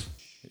whatever. Mm-hmm.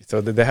 So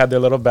they had their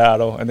little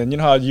battle. And then,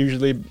 how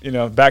usually,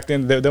 back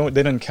then they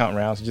didn't count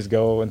rounds. You just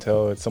go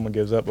until someone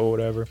gives up or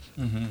whatever.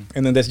 Mm-hmm.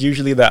 And then there's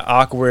usually that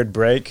awkward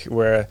break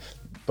where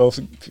both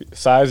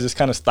sides just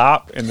kind of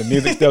stop and the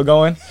music's still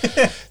going.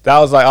 I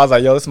was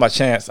like, yo, this is my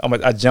chance.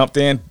 I jumped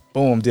in.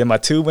 Boom, did my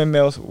 2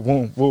 windmills,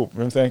 boom, whoop, you know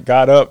what I'm saying?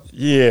 Got up,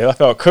 yeah, I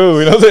felt cool,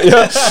 you know what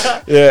I'm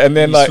saying? Yeah, and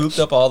then you swooped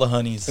up all the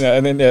honeys. Yeah,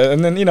 and then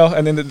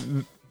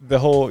the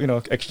whole,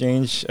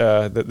 exchange,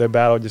 the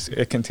battle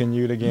it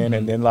continued again,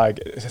 and then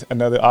like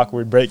another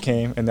awkward break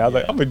came, and I was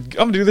like, I'm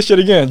gonna do this shit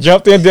again.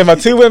 Jumped in, did my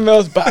 2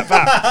 windmills,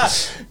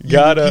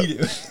 got up.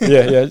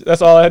 Yeah,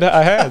 that's all I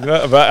had.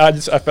 But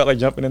I felt like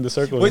jumping in the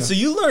circle. Wait, so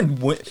you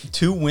learned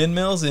 2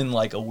 windmills in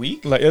like a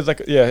week? Like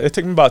it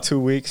took me about 2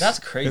 weeks. That's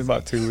crazy. It was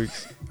about 2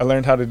 weeks. I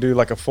learned how to do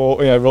like a full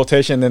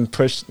rotation, then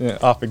push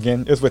off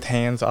again. It was with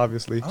hands,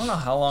 obviously. I don't know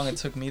how long it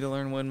took me to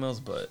learn windmills,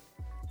 but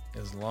it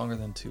was longer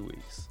than 2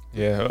 weeks.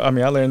 Yeah, I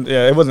mean, I learned.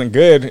 Yeah, it wasn't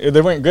good.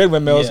 They weren't good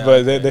windmills,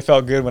 but they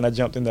felt good when I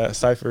jumped in that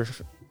cipher.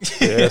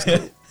 Yeah, that's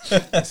cool.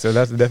 So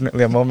that's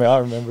definitely a moment I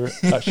remember.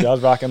 Actually, I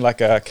was rocking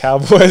like a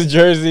Cowboys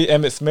jersey,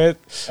 Emmitt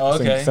Smith. Oh,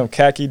 okay. Some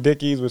khaki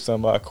Dickies with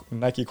some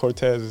Nike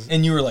Cortezes.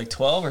 And you were like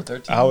 12 or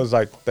 13? I was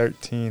like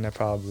 13,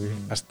 probably.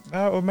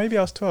 Or maybe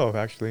I was 12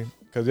 actually.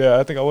 Because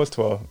I think I was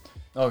 12.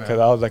 Okay. Because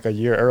I was like a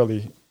year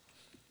early.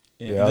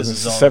 Yeah, I was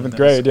in 7th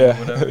grade. Yeah,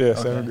 yeah,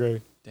 7th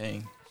grade.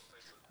 Dang.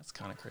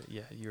 Kind of crazy.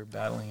 Yeah, you were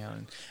battling out.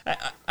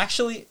 I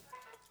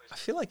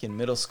feel like in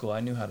middle school I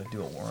knew how to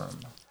do a worm.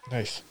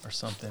 Nice. Or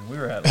something. We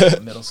were at like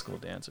a middle school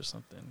dance or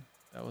something.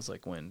 That was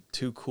like when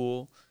Too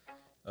Cool.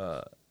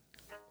 What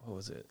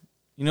was it?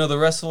 The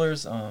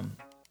wrestlers.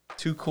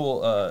 Too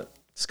Cool.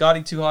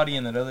 Scotty 2 Hotty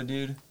and that other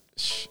dude.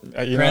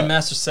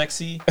 Grandmaster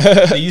Sexy.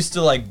 They used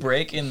to like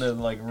break in the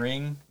like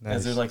ring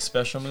as their like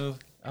special move.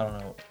 I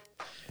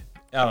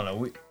don't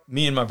know.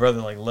 Me and my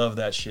brother like love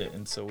that shit,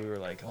 and so we were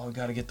like, "Oh, we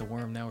gotta get the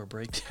worm now. We're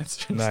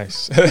breakdancers."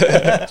 Nice.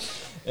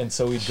 And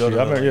so we'd go to.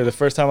 I remember the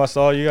first time I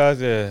saw you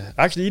guys.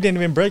 Actually, you didn't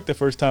even break the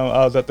first time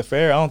I was at the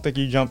fair. I don't think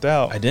you jumped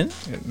out. I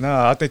didn't. No,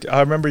 I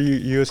remember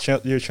you were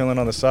chilling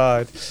on the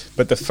side.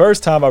 But the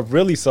first time I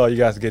really saw you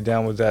guys get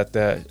down was at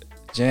that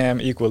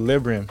Jam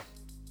Equilibrium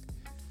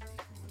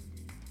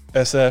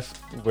SF,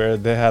 where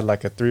they had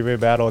like a 3-way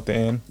battle at the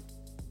end.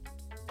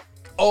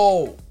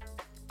 Oh.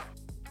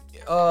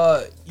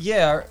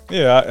 Yeah.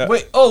 Yeah.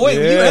 Wait. You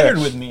entered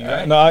with me,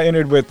 right? No, I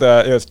entered with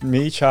it was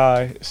me,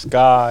 Chai,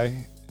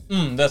 Sky.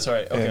 That's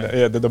right.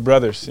 Okay. And, the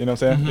brothers. You know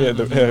what I'm saying?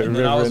 Mm-hmm. And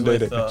then I was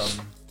with.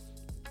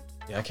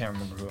 I can't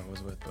remember who I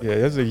was with. But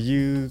there's a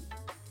you.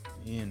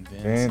 Ian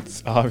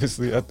Vince,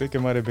 obviously. I think it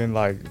might have been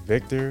like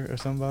Victor or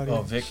somebody.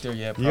 Oh, Victor,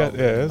 yeah. Probably.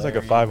 Yeah, it was like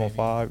a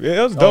 5-on-5. Yeah,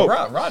 it was dope.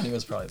 Rodney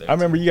was probably there. I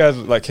remember you guys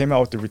like came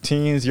out with the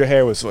routines. Your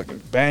hair was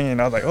fucking banging.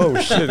 I was like, oh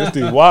shit, this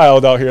dude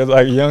wild out here,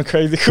 like young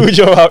crazy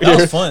Cujo out here.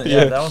 That was fun.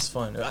 Yeah, that was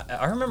fun.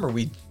 I remember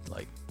we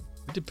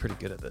did pretty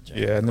good at that jam.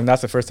 Yeah, and then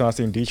that's the first time I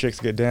seen D-Trix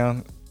get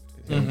down.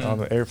 on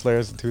the Air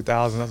Flares in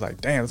 2000. I was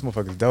like, damn, this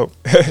motherfucker's dope.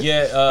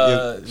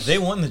 Yeah, they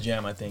won the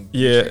jam, I think.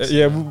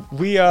 Yeah.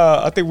 We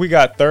I think we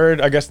got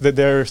third. I guess that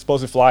they're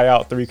supposed to fly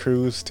out 3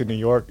 crews to New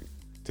York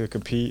to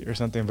compete or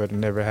something, but it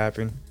never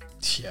happened.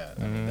 Yeah,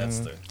 I mean, that's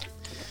the.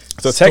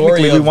 So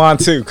technically, we won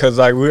too, because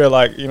like we were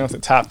like the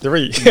top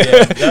 3.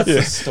 Yeah, that's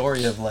the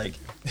story of like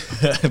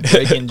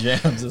breaking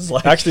jams. Is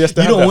like actually you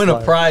don't win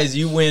a prize,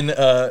 you win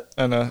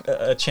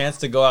a chance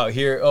to go out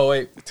here. Oh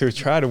wait, to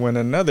try to win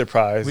another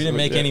prize. We didn't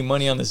make any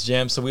money on this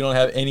jam, so we don't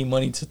have any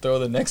money to throw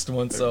the next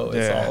one. So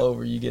it's all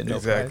over. You get no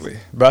prize.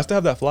 But I still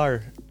have that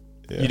flyer.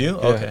 Yeah. You do?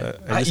 Okay.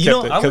 I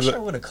wish I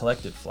would have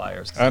collected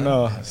flyers. I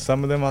know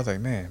some of them. I was like,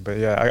 man, but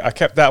yeah, I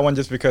kept that one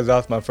just because that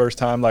was my first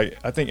time. Like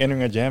I think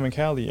entering a jam in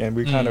Cali, and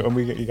we kind of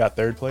we got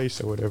 3rd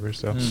place or whatever.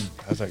 So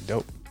I was like,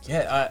 dope.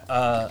 Yeah,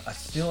 I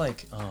feel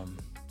like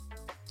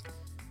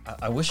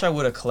I wish I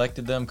would have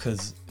collected them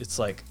because it's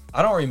like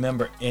I don't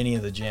remember any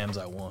of the jams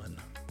I won.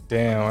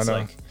 Damn, it's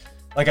I know.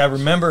 Like I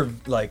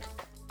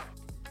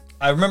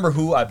remember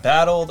who I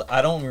battled.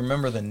 I don't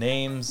remember the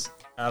names.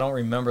 I don't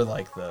remember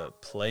like the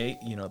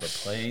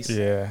place.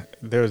 Yeah,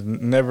 there's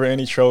never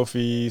any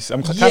trophies.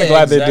 I'm kind of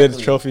glad they did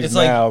trophies it's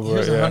now.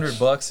 Like, here's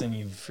 $100 and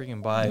you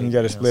freaking buy. And you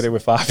got to split it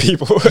with 5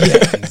 people.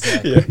 Yeah,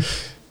 exactly.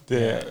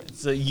 Yeah.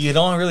 So you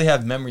don't really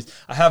have memories.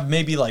 I have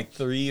maybe like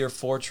 3 or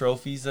 4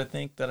 trophies I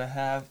think that I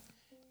have,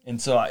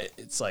 and so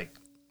it's like,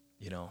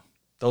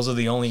 those are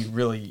the only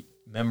really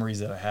memories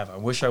that I have. I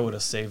wish I would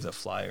have saved the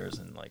flyers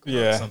and like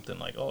something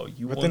like, oh,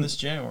 you won this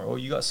jam, or oh,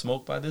 you got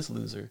smoked by this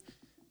loser.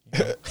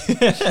 The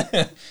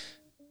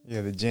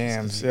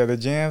jams. Yeah, the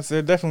jams,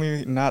 they're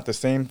definitely not the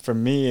same for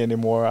me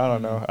anymore. I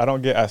don't know. I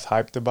don't get as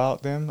hyped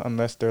about them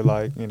unless they're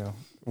like,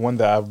 one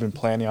that I've been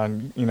planning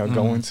on,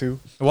 going to.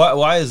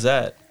 Why is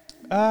that?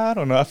 I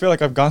don't know. I feel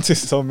like I've gone to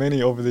so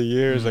many over the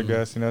years, I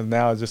guess.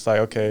 Now it's just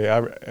like, okay,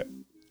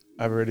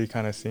 I've already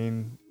kind of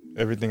seen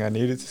everything I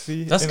needed to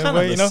see. That's kind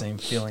of the same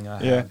feeling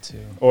I have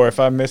too. Or if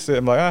I miss it,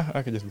 I'm like,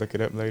 I could just look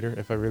it up later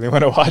if I really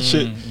want to watch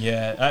it.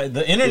 Yeah,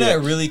 the internet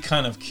really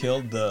kind of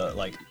killed the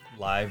like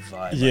live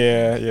vibe.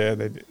 Yeah,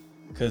 they did.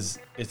 Because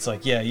it's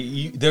like,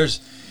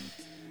 there's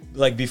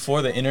like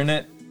before the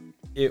internet,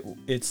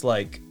 it's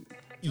like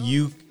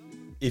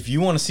if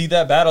you want to see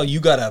that battle, you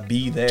gotta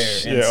be there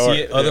and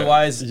see it.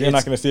 Otherwise, you're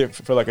not gonna see it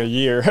for like a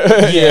year.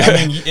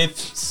 I mean,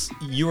 if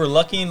you were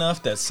lucky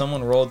enough that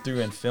someone rolled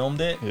through and filmed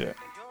it,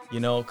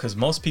 because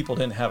most people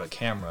didn't have a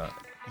camera,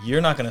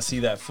 you're not gonna see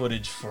that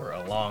footage for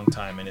a long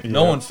time. And if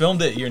no one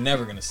filmed it, you're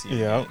never gonna see it.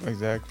 Yeah,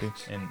 exactly.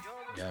 And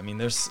I mean,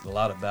 there's a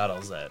lot of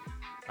battles that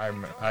I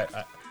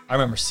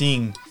remember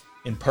seeing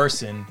in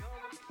person,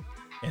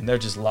 and they're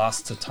just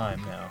lost to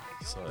time now.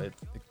 So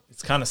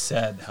it's kind of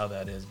sad how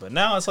that is. But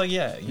now it's like, you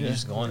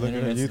just go on the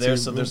internet, it's there,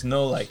 so there's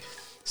no like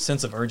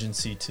sense of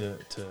urgency to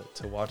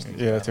watch these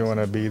battles. To want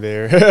to be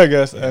there, I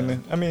guess.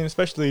 And I mean,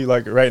 especially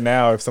like right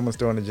now, if someone's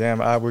throwing a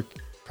jam, I would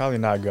probably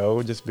not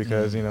go just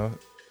because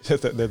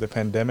just that there's a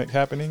pandemic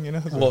happening.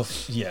 So, well,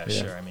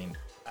 sure. I mean,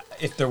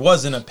 if there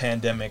wasn't a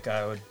pandemic,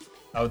 I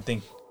would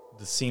think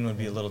the scene would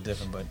be a little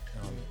different. But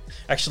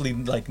actually,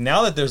 like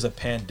now that there's a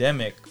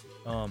pandemic,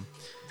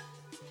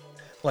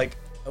 like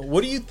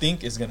what do you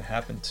think is gonna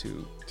happen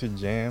to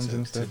jams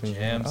and stuff? To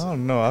jams? I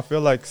don't know. I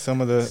feel like some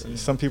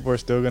people are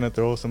still gonna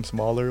throw some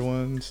smaller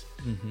ones,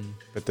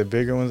 but the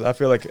bigger ones, I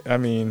feel like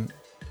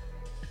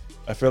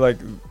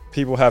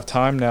people have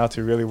time now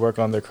to really work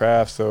on their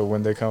craft. So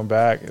when they come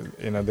back,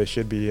 they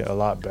should be a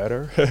lot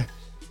better.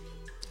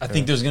 I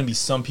think there's gonna be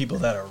some people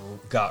that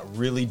got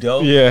really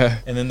dope. Yeah.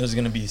 And then there's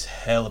gonna be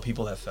hella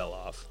people that fell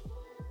off.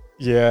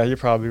 Yeah, you're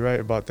probably right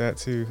about that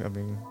too. I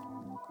mean,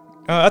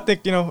 I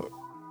think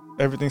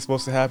everything's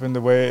supposed to happen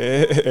the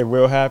way it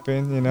will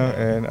happen,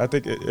 and I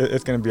think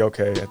it's gonna be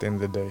okay at the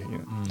end of the day.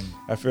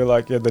 I feel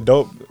like the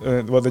dope,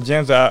 the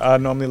jams that I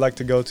normally like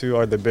to go to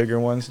are the bigger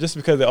ones, just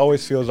because it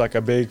always feels like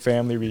a big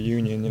family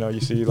reunion.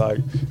 You see like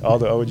all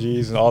the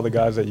OGs and all the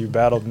guys that you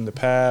battled in the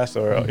past,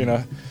 or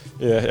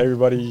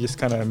everybody just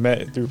kind of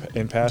met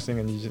in passing,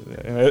 and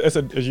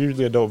it's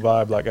usually a dope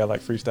vibe, like at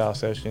like freestyle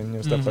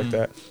session, stuff like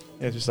that.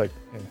 It's just like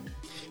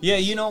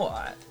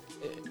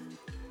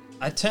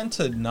I tend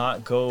to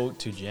not go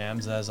to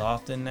jams as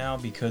often now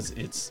because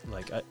it's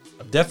like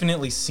I've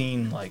definitely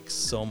seen like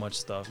so much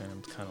stuff, and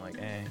I'm kind of like,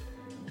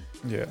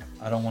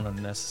 I don't want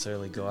to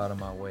necessarily go out of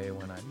my way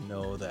when I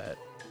know that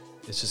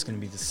it's just gonna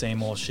be the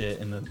same old shit,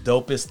 and the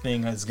dopest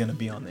thing is gonna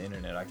be on the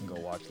internet I can go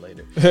watch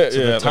later. So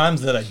the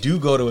times that I do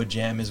go to a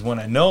jam is when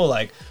I know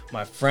like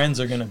my friends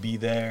are gonna be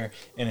there,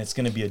 and it's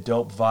gonna be a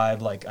dope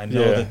vibe. Like I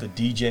know that the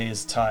DJ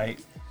is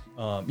tight.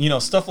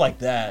 Stuff like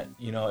that.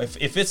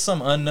 If it's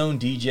some unknown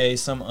DJ,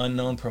 some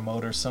unknown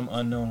promoter, some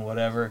unknown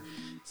whatever,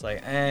 it's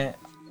like,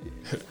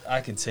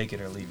 I can take it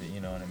or leave it. You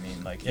know what I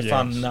mean? Like if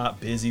I'm not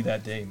busy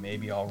that day,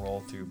 maybe I'll roll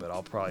through, but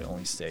I'll probably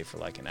only stay for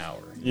like an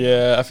hour.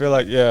 Yeah, I feel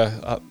like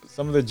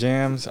some of the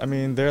jams, I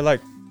mean, they're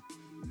like,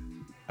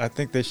 I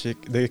think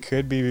they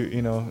could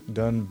be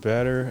done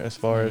better as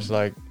far as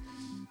like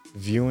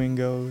viewing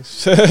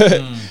goes.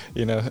 Mm.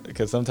 You know,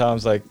 because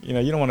sometimes like, you know,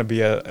 you don't want to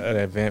be at an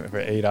event for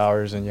 8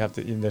 hours and you have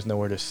to, and there's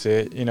nowhere to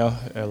sit, you know,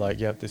 and like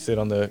you have to sit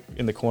in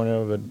the corner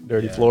of a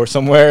dirty floor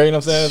somewhere, you know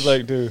what I'm saying? It's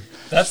like, dude,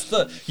 that's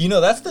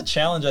the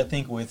challenge I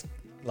think with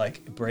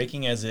like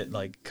breaking as it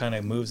like kind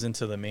of moves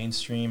into the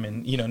mainstream.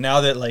 And you know,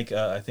 now that like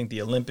I think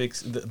the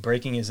Olympics,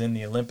 breaking is in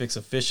the Olympics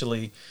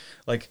officially,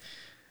 like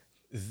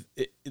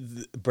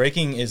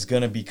breaking is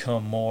going to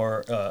become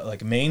more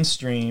like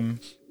mainstream.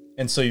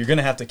 And so you're going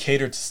to have to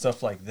cater to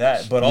stuff like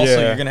that, but also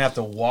you're going to have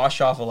to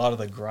wash off a lot of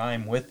the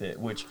grime with it,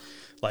 which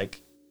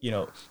like, you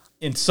know,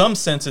 in some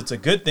sense it's a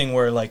good thing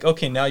where like,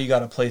 okay, now you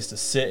got a place to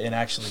sit and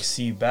actually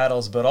see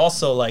battles, but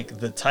also like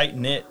the tight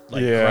knit,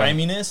 like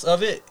griminess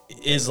of it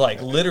is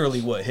like literally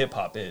what hip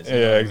hop is.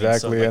 Yeah, exactly.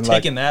 So, like, and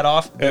taking that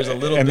off, there's a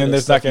little and bit then of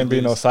there's not going to be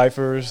no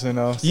ciphers, you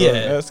know? So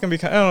it's going to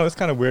be, I don't know, it's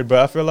kind of weird, but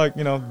I feel like,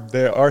 you know,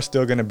 there are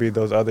still going to be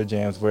those other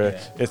jams where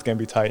it's going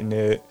to be tight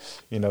knit,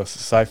 you know,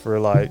 cipher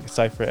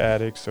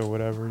addicts or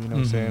whatever, you know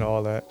what I'm saying?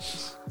 All that.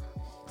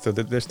 So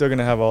they're still going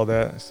to have all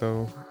that.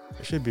 So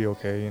it should be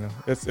okay, you know.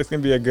 It's going to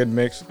be a good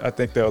mix. I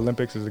think the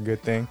Olympics is a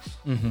good thing.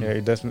 Yeah,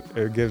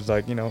 it gives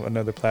like, you know,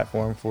 another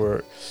platform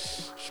for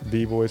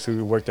b-boys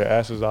who work their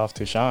asses off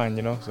to shine,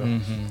 you know. So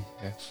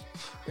yeah.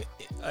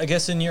 I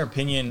guess in your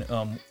opinion,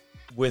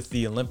 with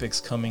the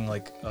Olympics coming,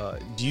 like,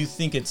 do you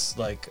think it's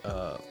like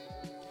a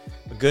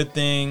good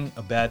thing,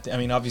 a bad thing? I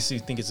mean, obviously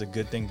you think it's a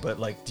good thing, but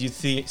like, do you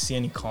see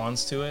any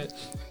cons to it?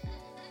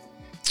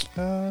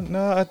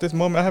 No, at this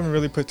moment I haven't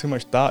really put too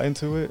much thought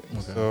into it.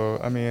 Okay. So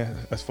I mean,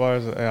 as far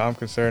as I'm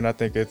concerned, I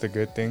think it's a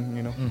good thing,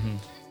 you know.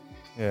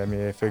 Yeah, I mean,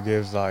 if it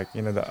gives like,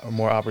 you know,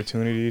 more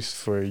opportunities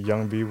for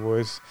young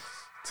b-boys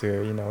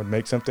to, you know,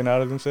 make something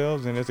out of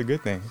themselves, and it's a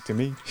good thing to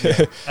me.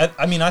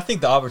 I mean, I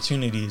think the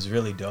opportunity is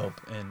really dope,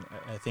 and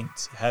I think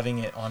having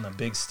it on a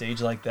big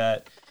stage like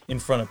that in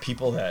front of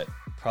people that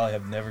probably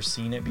have never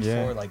seen it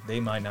before, like they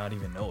might not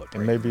even know it.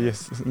 And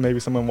maybe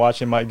someone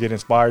watching might get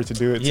inspired to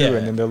do it too,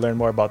 and then they'll learn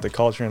more about the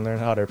culture and learn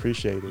how to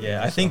appreciate it.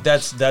 Yeah, I think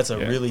that's a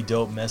really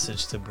dope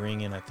message to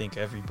bring in. I think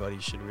everybody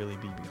should really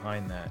be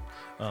behind that.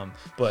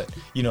 But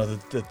you know,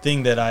 the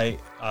thing that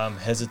I'm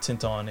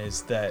hesitant on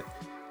is that,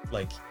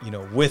 like, you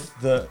know, with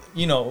the,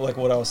 you know, like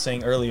what I was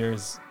saying earlier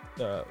is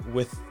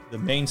with the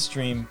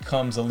mainstream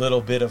comes a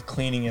little bit of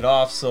cleaning it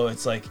off. So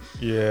it's like,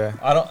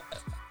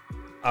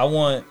 I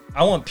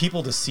want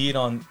people to see it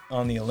on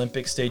the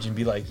Olympic stage and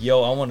be like,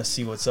 yo, I want to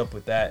see what's up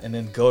with that, and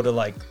then go to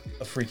like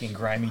a freaking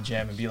grimy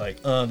jam and be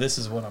like, this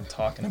is what I'm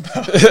talking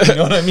about. You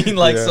know what I mean?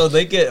 Like, so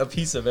they get a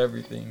piece of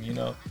everything, you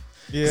know?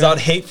 Because I'd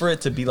hate for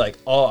it to be like,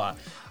 oh,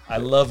 I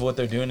love what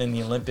they're doing in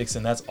the Olympics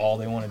and that's all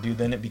they want to do.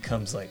 Then it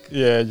becomes like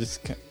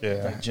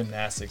like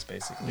gymnastics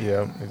basically.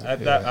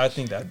 I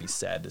think that'd be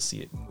sad to see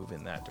it move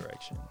in that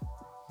direction.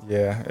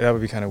 Yeah, that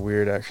would be kind of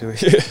weird, actually.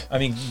 I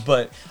mean,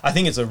 but I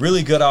think it's a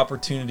really good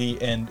opportunity,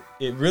 and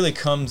it really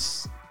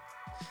comes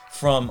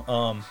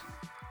from,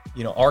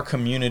 you know, our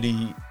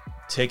community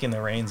taking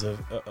the reins of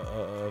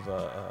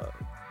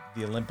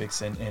the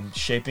Olympics and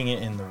shaping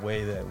it in the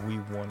way that we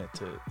want it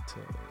to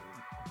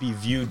be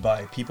viewed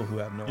by people who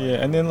have no idea.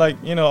 Yeah, and then like,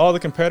 you know, all the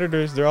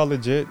competitors, they're all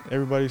legit.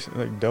 Everybody's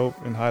like dope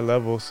and high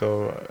level,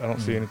 so I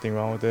don't see anything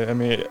wrong with it. I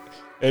mean,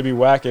 it'd be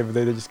whack if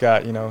they just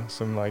got, you know,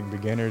 some like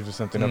beginners or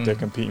something up there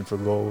competing for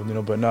gold, you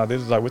know. But no,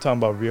 this is like, we're talking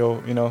about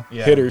real, you know,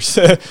 hitters.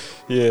 So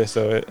it's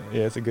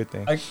a good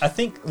thing. I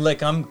think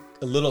like I'm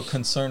a little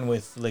concerned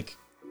with like,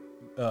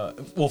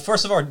 well,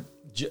 first of all,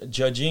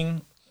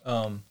 judging,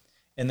 and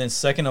then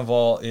second of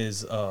all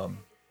is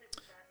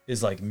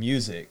like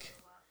music,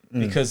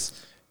 because,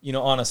 you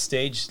know, on a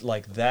stage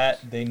like that,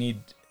 they're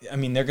going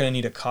to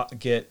need to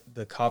get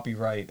the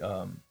copyright,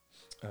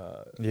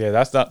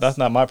 that's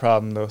not my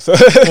problem though. So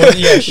well,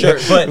 yeah, sure,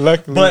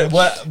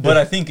 but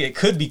I think it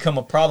could become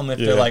a problem if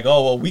they're like,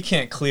 oh well, we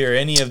can't clear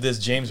any of this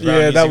James Brown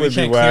music. That would we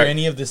can't be clear whack.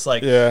 any of this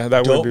like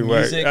that would be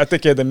music. whack. I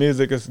think the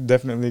music is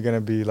definitely gonna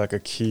be like a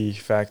key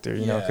factor,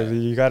 you know, because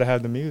you gotta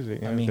have the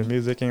music. I mean, if the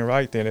music ain't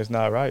right, then it's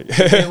not right.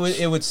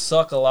 it would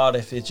suck a lot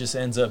if it just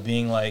ends up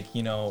being like,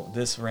 you know,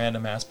 this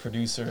random ass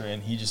producer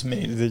and he just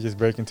made. They just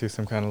break into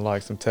some kind of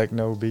like some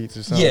techno beats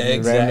or something. Yeah,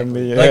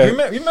 exactly. Randomly.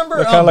 Like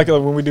remember kind of like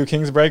when we do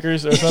Kings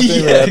Breakers or something.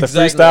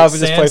 Freestyles, we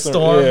just play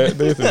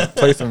some,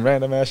 play some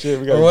random ass shit.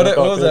 What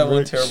was that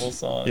one terrible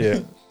song?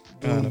 Yeah,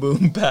 boom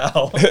boom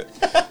pow.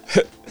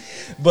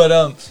 but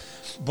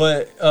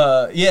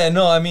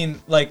no, I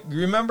mean, like,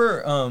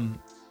 remember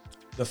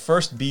the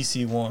first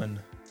BC one?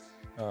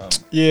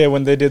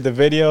 When they did the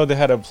video, they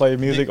had to play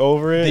music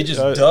over it. They just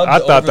dubbed I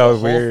thought that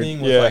was the whole weird. thing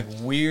with like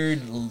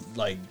weird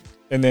like.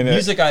 And then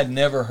music I'd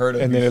never heard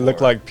of. And then it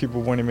looked like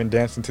people weren't even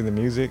dancing to the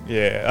music.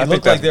 Yeah, it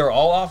looked like they were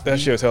all off. That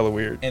shit was hella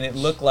weird. And it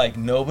looked like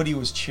nobody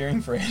was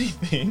cheering for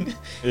anything.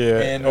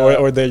 Yeah, and,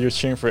 or they were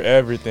cheering for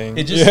everything.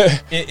 It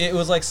just it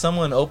was like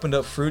someone opened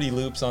up Fruity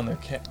Loops on their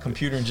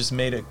computer and just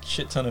made a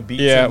shit ton of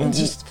beats and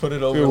just put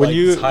it over when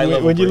you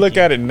look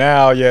at it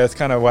now, it's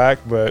kind of whack.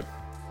 But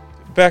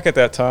back at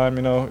that time,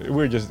 you know, it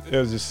was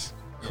just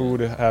cool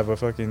to have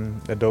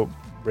a dope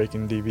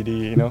breaking DVD,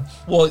 you know.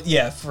 Well,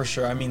 yeah, for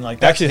sure. I mean,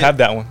 like I actually have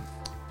that one.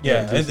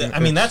 I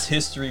mean, that's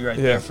history right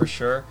there for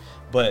sure.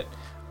 But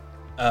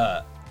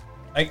I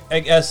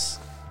guess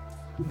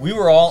we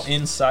were all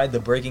inside the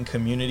breaking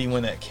community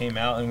when that came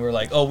out, and we were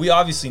like, oh, we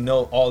obviously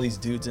know all these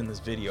dudes in this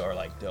video are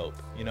like dope,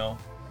 you know?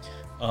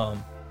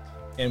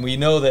 And we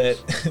know that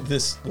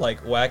this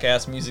like whack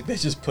ass music they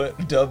just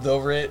put dubbed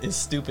over it is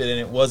stupid, and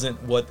it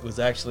wasn't what was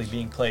actually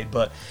being played.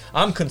 But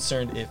I'm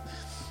concerned if,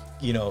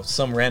 you know,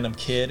 some random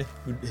kid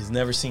who has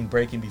never seen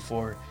breaking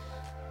before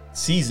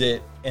sees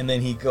it, and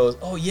then he goes,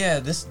 oh yeah,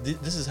 this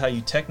is how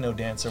you techno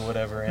dance or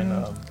whatever. And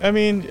I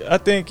mean, I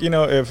think, you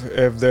know,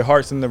 if their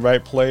heart's in the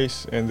right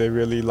place and they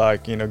really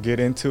like, you know, get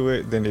into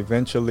it, then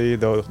eventually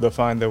they'll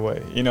find their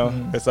way, you know.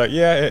 It's like,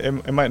 yeah,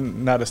 it might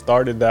not have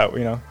started that,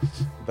 you know,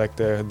 like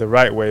the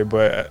right way,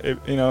 but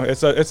you know,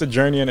 it's a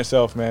journey in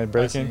itself, man.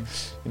 Breaking,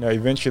 you know,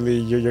 eventually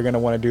you're gonna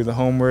want to do the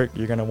homework,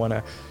 you're gonna want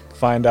to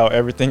find out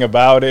everything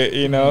about it,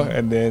 you know,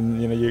 and then,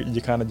 you know,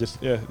 you kind of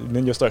just,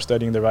 then you'll start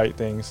studying the right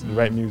things, the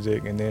right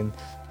music, and then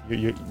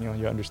you know,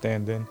 you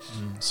understand then.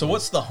 So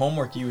what's the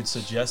homework you would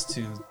suggest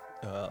to,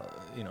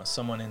 you know,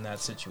 someone in that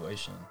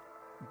situation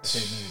they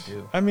need to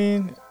do? I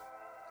mean,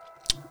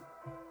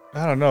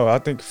 I don't know. I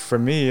think for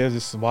me, it's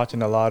just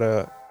watching a lot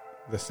of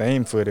the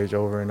same footage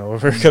over and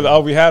over, because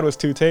all we had was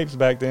 2 tapes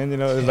back then, you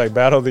know. It was like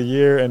Battle of the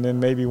Year and then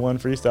maybe 1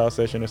 freestyle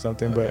session or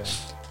something. Okay.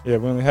 But yeah,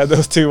 we only had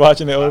those 2,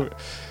 watching it over.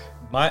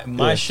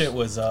 My shit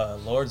was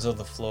Lords of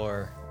the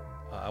Floor.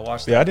 I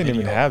watched that. Yeah, I didn't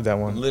even have that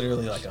one.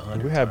 Literally like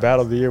 100 We had times.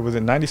 Battle of the Year. Was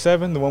it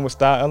 97? The one with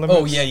Style Elements?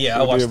 Oh, yeah.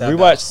 I watched that. We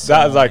watched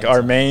that as like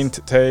our main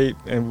tape,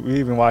 and we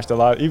even watched a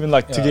lot. Even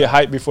like to get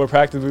hyped before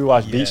practice, we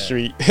watched Beat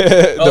Street.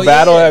 The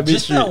battle at Beat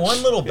Street. Just that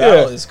one little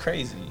battle is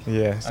crazy.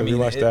 Yeah, so we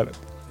watched that.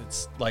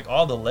 It's like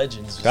all the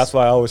legends. That's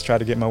why I always try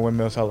to get my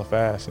windmills hella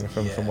fast, you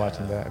know, from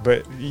watching that.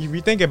 But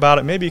you think about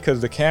it, maybe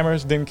because the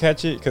cameras didn't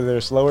catch it because they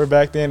were slower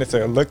back then,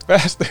 so it looked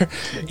faster.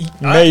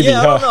 Maybe.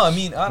 I don't know. I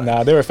mean,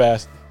 nah, they were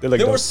fast.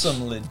 There was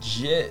some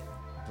legit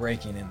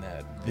breaking in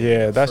that.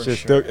 Yeah, that's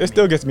just sure.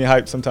 Still gets me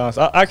hyped sometimes.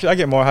 I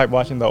get more hyped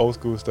watching the old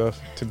school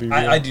stuff. To be real,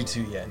 I do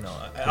too. Yeah, no,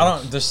 I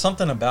don't. There's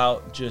something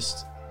about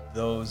just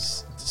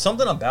those.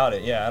 Something about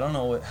it. Yeah, I don't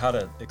know how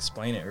to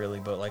explain it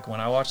really, but like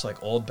when I watch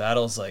like old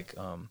battles, like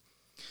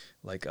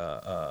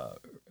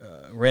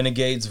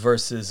Renegades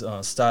versus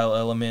Style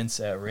Elements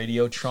at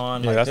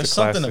Radiotron. Like, there's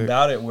something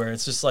about it where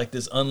it's just like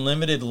this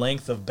unlimited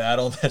length of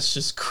battle that's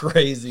just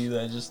crazy.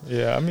 That just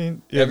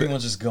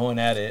everyone's just going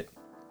at it.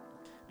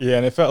 Yeah,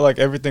 and it felt like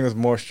everything was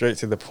more straight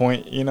to the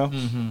point, you know.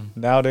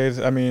 Nowadays,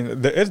 I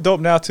mean, it's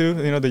dope now too.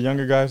 You know, the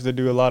younger guys, they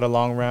do a lot of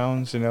long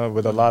rounds, you know,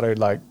 with a lot of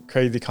like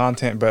crazy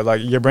content, but like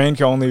your brain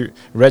can only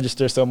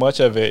register so much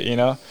of it, you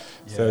know.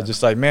 Yeah. So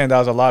just like, man, that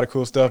was a lot of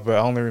cool stuff, but I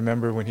only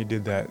remember when he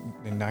did that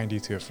in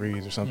 90 to a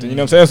freeze or something. You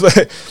know what I'm saying?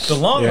 Like, the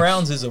long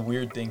rounds is a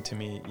weird thing to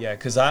me,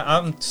 because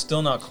I'm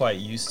still not quite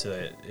used to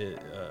it.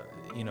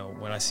 You know,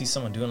 when I see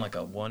someone doing like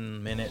a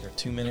 1 minute or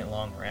 2 minute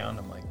long round,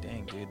 I'm like,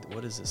 dang, dude,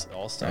 what is this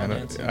all-style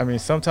dancing? I mean,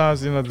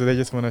 sometimes, you know, they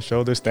just want to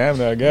show their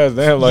stamina, I guess.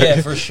 Like, yeah,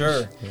 for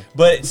sure.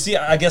 But see,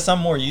 I guess I'm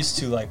more used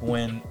to like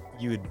when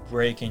you would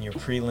break in your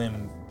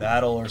prelim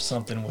battle or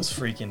something was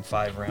freaking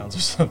 5 rounds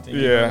or something.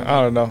 Yeah, I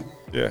don't know.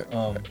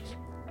 Yeah.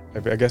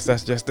 I guess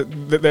that's just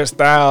their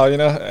style, you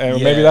know,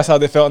 and maybe that's how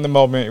they felt in the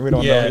moment. We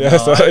don't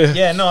know.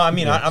 Yeah, no, I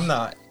mean, I'm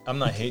not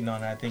hating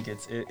on it. I think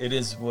it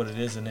is what it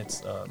is, and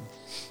it's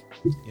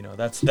you know,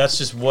 that's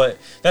just where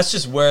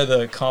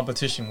the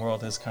competition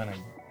world has kind of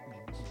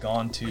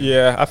gone to.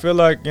 Yeah, I feel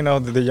like, you know,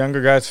 the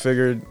younger guys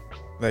figured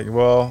like,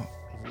 well,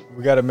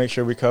 we got to make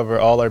sure we cover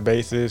all our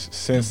bases,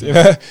 since you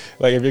know,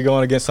 like if you're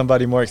going against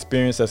somebody more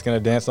experienced that's gonna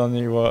dance on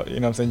you, well,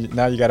 you know what I'm saying,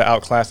 now you got to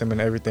outclass them in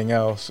everything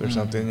else or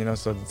something, you know.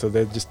 So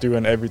they just threw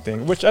in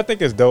everything, which I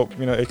think is dope.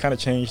 You know, it kind of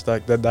changed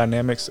like the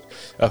dynamics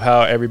of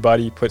how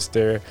everybody puts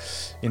their,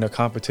 you know,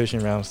 competition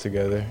rounds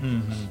together.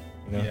 You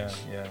know?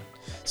 Yeah.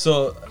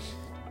 So,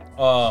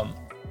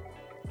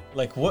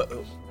 like, what,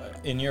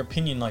 in your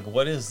opinion, like,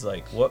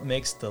 what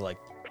makes the like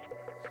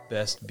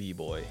best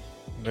b-boy?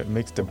 That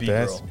makes the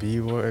best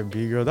b-boy or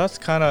b-girl. That's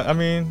kind of, I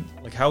mean,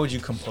 like, how would you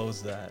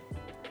compose that?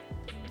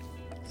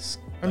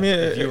 I mean,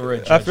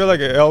 I feel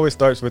like it always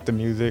starts with the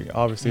music.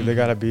 Obviously, they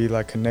gotta be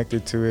like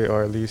connected to it,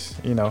 or at least,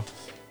 you know,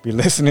 be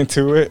listening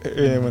to it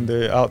when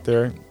they're out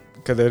there,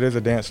 because it is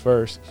a dance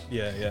first.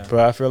 Yeah. But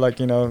I feel like,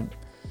 you know,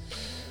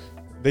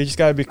 they just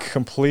gotta be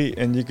complete,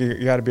 and you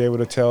gotta be able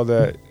to tell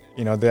that,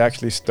 you know, they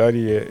actually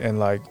study it and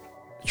like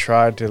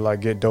try to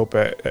like get dope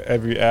at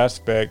every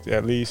aspect,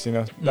 at least, you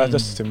know. Not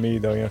just to me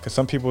though, you know, because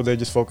some people, they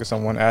just focus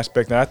on one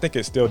aspect, and I think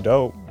it's still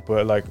dope,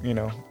 but like, you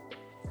know,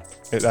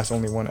 that's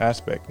only one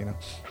aspect, you know.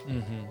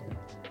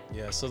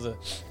 Yeah. So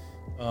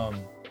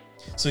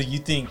so you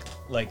think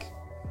like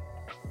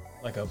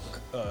a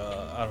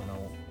I don't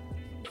know,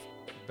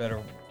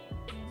 better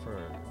for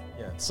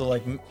so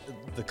like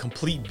the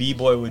complete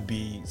b-boy would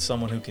be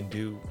someone who can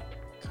do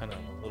kind of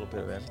a little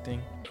bit of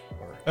everything,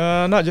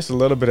 or not just a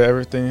little bit of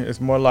everything.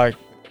 It's more like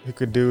who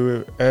could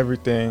do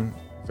everything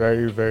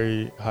very,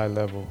 very high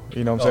level.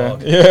 You know what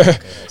I'm saying? Okay. Yeah. Okay,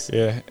 I see.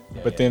 Yeah.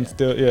 But then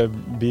still,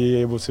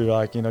 be able to,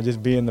 like,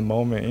 just be in the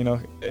moment.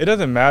 It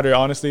doesn't matter,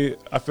 honestly.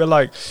 I feel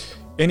like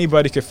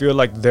anybody could feel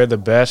like they're the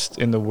best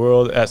in the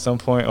world at some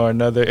point or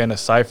another in a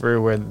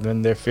cipher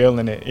when they're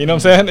feeling it. You know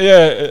what I'm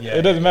saying?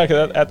 It doesn't matter,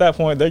 because at that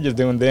point they're just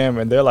doing them,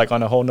 and they're like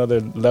on a whole nother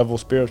level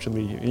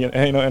spiritually,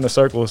 in a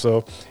circle.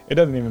 So it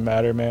doesn't even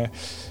matter, man.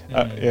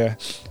 No,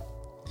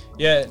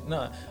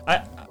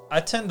 I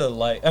tend to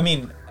like, I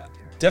mean,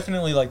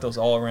 definitely like those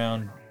all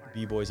around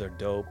B-boys are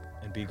dope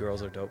and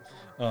B-girls are dope.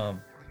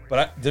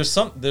 But there's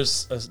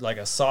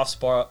a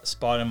soft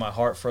spot in my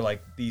heart for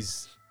like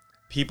these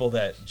people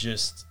that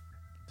just,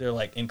 they're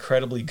like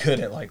incredibly good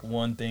at like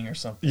one thing or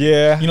something.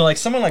 Yeah. Like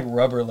someone like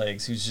Rubber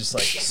Legs, who's just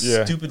like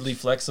stupidly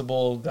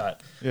flexible,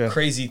 got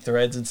crazy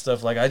threads and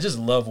stuff. Like I just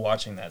love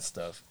watching that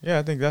stuff. Yeah,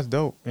 I think that's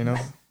dope.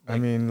 I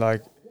mean,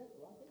 like,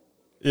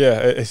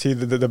 is he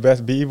the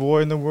best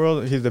B-boy in the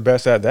world? He's the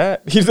best at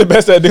that. He's the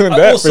best at doing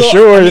that, for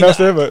sure. I mean, what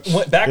I'm saying?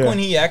 But when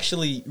he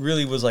actually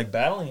really was like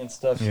battling and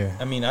stuff. Yeah.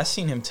 I mean, I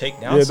seen him take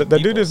down. Yeah, some the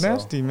people, dude is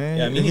nasty, man.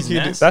 Yeah, I mean, he's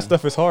nasty. That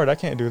stuff is hard. I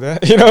can't do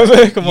that. You know what I'm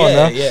saying? Come on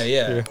now.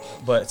 Yeah.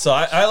 But so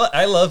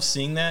I love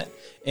seeing that,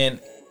 and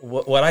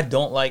what I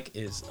don't like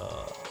is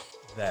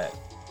that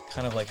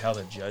kind of like how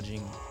the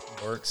judging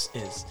works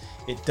is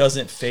it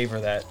doesn't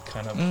favor that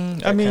kind of.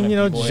 I mean,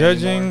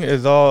 judging anymore.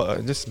 is all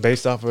just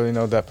based off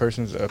of that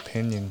person's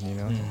opinion.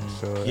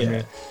 So I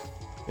mean,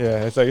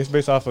 it's like it's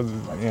based off of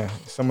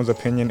someone's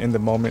opinion in the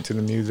moment to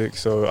the music.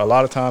 So a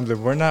lot of times, if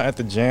we're not at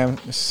the jam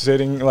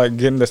sitting like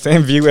getting the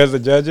same view as the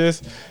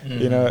judges,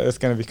 it's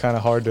gonna be kind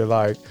of hard to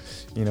like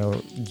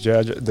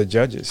judge the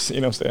judges.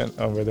 You know what I'm saying?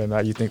 On whether or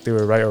not you think they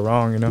were right or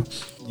wrong.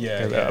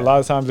 Yeah. A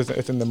lot of times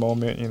it's in the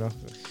moment.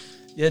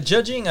 Yeah,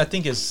 judging I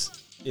think is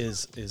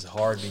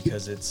hard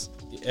because it's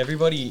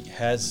everybody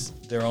has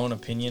their own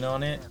opinion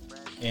on it,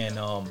 and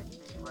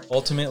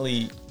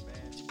ultimately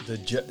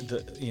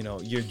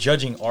you're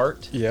judging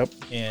art. Yep.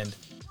 And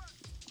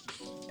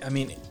I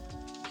mean,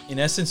 in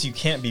essence, you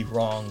can't be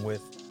wrong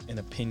with an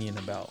opinion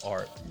about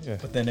art. Yeah.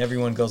 But then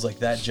everyone goes like,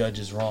 that judge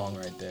is wrong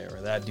right there,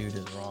 or that dude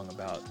is wrong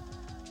about.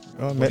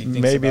 Well,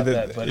 maybe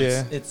that. But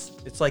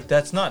it's like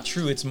that's not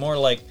true. It's more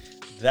like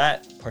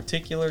that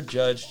particular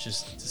judge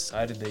just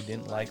decided they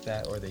didn't like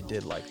that, or they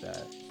did like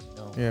that.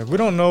 Yeah, we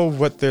don't know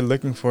what they're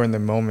looking for in the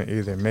moment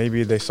either.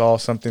 Maybe they saw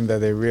something that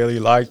they really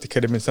liked. It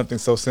could have been something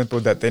so simple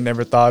that they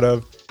never thought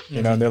of,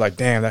 and they're like,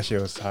 damn, that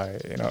shit was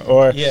tight,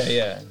 or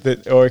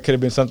or it could have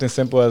been something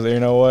simple as,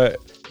 what,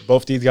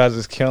 both these guys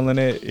is killing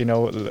it,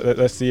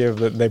 let's see if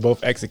they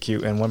both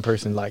execute, and one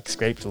person like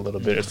scrapes a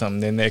little bit or something,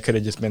 then it could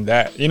have just been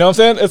that. You know what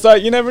I'm saying? It's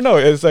like, you never know.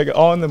 It's like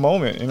all in the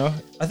moment,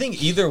 I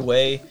think either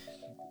way,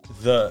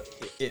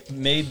 it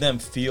made them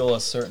feel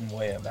a certain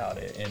way about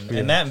it,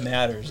 and that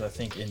matters, I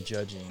think, in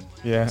judging.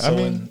 Yeah, so I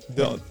mean,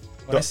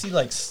 when I see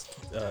like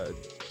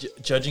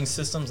judging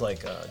systems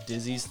like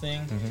Dizzy's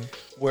thing,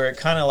 where it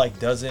kind of like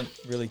doesn't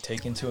really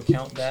take into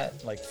account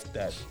that like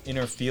that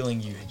inner feeling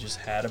you just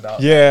had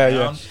about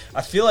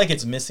I feel like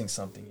it's missing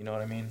something. You know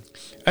what I mean?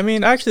 I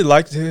mean, I actually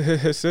liked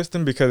his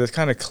system because it's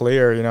kind of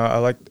clear. I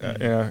like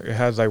it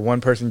has like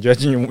one person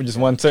judging just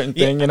one certain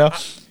thing.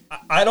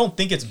 I don't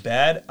think it's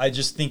bad. I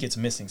just think it's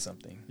missing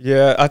something.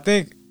 Yeah, I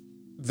think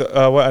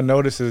what I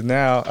notice is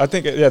now, I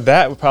think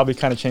that would probably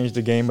kind of change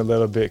the game a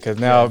little bit, because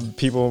now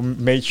people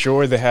made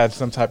sure they had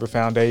some type of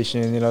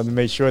foundation. They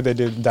made sure they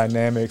did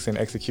dynamics and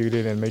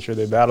executed and made sure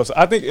they battled. So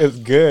I think it's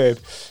good,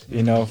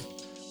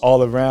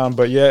 all around.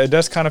 But it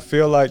does kind of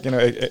feel like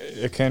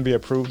it can be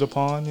improved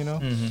upon. And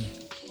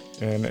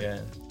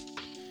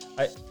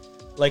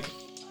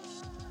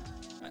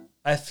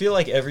I feel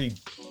like every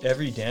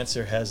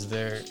dancer has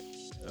their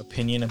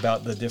opinion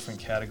about the different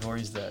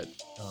categories that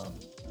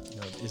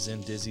is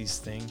in Dizzy's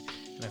thing,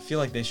 and I feel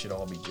like they should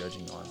all be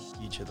judging on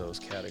each of those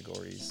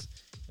categories,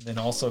 and then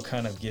also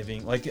kind of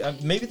giving like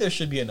maybe there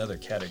should be another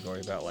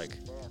category about like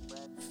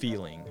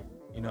feeling.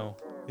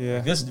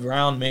 Like this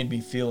round made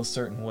me feel a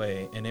certain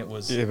way, and it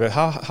was but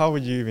how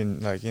would you even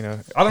like I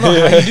don't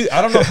know how you do.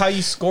 I don't know how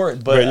you score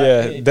it,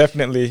 but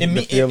definitely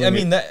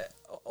that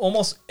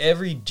almost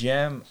every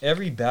jam,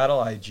 every battle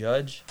I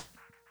judge,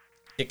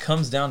 it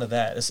comes down to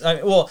that.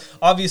 Well,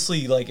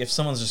 obviously, like if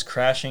someone's just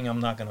crashing,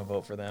 I'm not gonna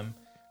vote for them.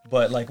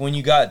 But like when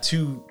you got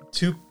two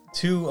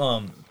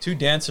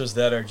dancers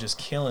that are just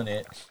killing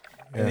it,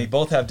 and they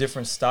both have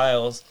different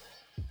styles,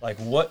 like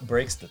what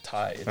breaks the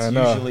tie? It's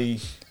usually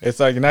it's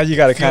like now you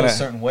got to kind of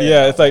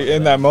it's like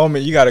in that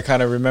moment you got to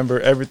kind of remember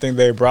everything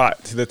they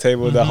brought to the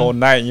table the whole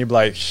night, and you're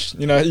like,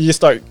 you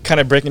start kind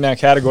of breaking down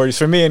categories.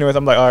 For me, anyways,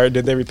 I'm like, all right,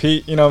 did they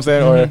repeat? You know what I'm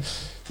saying? Or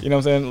you know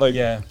what I'm saying? Like,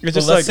 it's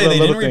just let's say they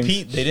didn't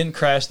repeat, they didn't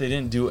crash, they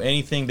didn't do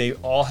anything. They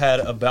all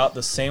had about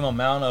the same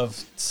amount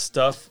of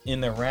stuff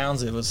in their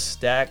rounds. It was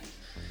stacked.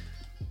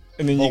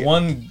 And then I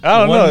don't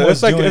know.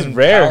 It's like it's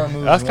rare.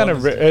 That's kind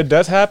of rare. It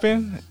does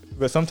happen,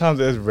 but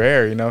sometimes it's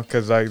rare,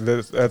 because like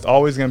there's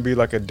always gonna be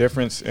like a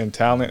difference in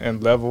talent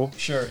and level.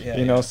 Sure.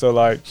 Yeah. So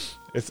like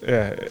It's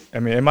I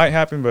mean, it might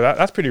happen, but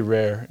that's pretty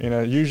rare.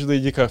 Usually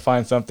you could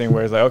find something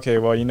where it's like, okay,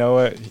 well, you know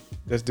what,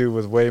 this dude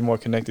was way more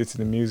connected to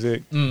the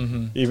music,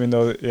 even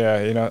though,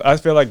 I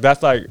feel like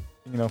that's like,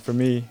 for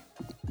me,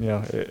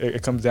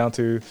 it comes down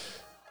to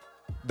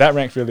that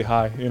ranks really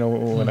high,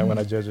 when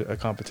I judge a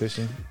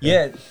competition.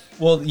 Yeah.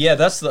 Well, yeah,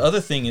 that's the other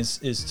thing is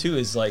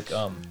like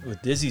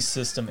with Dizzy's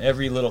system,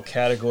 every little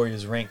category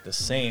is ranked the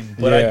same.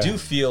 But I do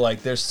feel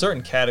like there's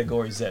certain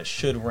categories that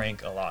should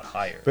rank a lot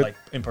higher. Like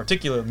in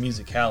particular,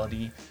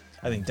 musicality.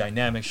 I think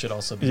dynamics should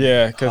also be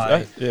high.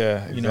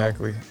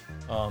 Exactly.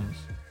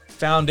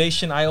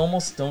 Foundation, I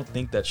almost don't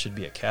think that should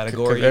be a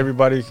category. Because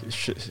everybody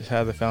should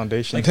have a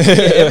foundation. Like,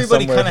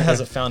 everybody kind of has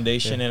a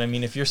foundation. And I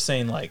mean, if you're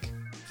saying like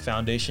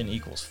foundation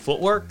equals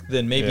footwork,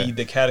 then maybe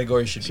the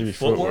category should be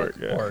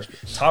footwork or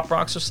top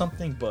rocks or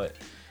something. But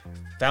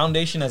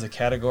foundation as a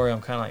category,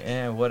 I'm kind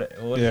of like,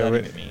 what does that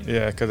even mean?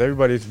 Yeah, because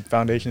everybody's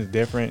foundation is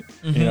different.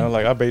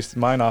 Like I based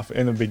mine off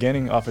in the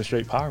beginning off of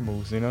straight power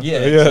moves. Yeah,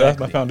 exactly. That's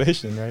my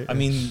foundation, right? I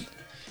mean,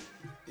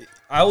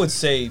 I would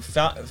say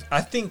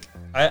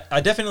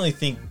I definitely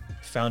think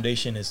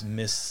foundation is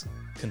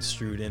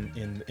misconstrued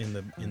in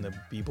the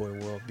b-boy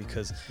world,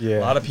 because a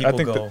lot of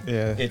people go,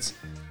 it's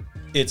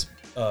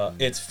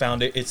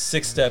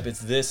six step, it's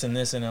this and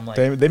this, and I'm like,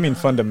 they mean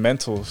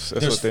fundamentals.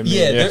 That's what they mean.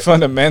 Yeah,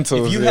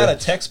 fundamentals. If you had a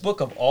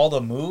textbook of all the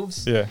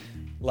moves,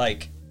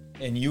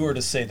 and you were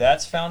to say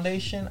that's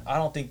foundation, I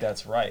don't think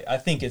that's right. I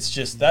think it's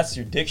just that's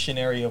your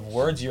dictionary of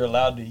words you're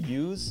allowed to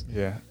use.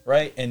 Yeah.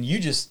 Right? And you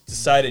just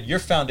decided your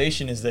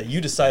foundation is that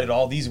you decided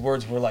all these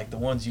words were like the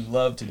ones you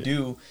love to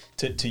do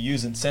to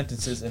use in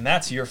sentences, and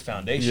that's your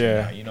foundation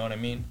now, you know what I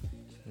mean?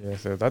 Yeah,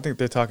 so I think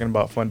they're talking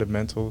about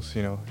fundamentals,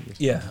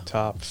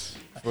 tops,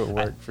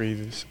 footwork,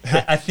 freezes.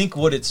 I think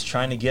what it's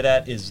trying to get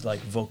at is like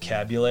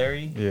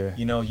vocabulary. Yeah.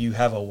 You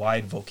have a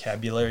wide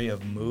vocabulary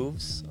of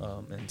moves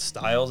and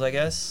styles, I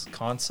guess,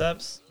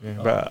 concepts. Yeah,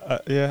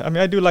 but I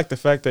mean, I do like the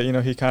fact that,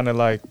 he kind of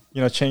like,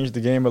 changed the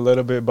game a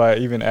little bit by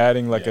even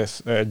adding like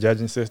a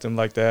judging system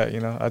like that.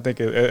 I think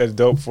it's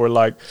dope for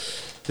like,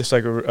 just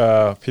like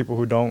people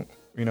who don't,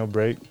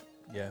 break.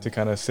 Yeah. To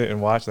kind of sit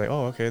and watch, like,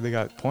 oh, okay, they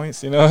got points,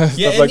 stuff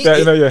like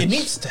that. It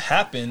needs to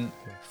happen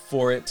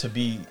for it to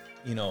be,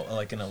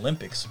 like an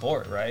Olympic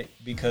sport, right?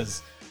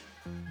 Because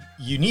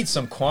you need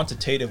some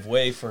quantitative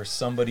way for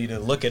somebody to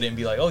look at it and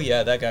be like, oh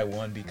yeah, that guy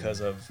won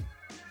because of,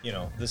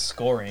 this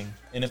scoring.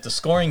 And if the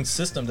scoring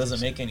system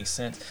doesn't make any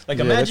sense, like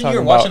imagine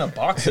you're watching a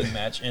boxing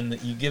match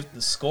and you give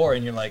the score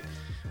and you're like,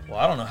 well,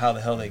 I don't know how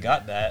the hell they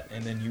got that,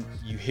 and then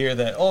you hear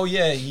that, oh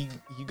yeah, he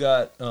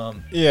got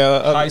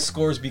high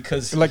scores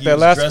because like he that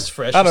was last dressed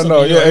fresh. I don't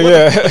know,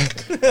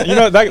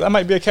 that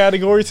might be a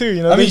category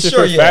too. I mean,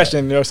 sure,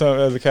 fashion or something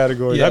as a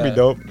category, that'd be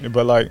dope.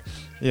 But like,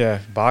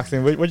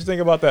 boxing. What'd you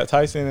think about that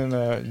Tyson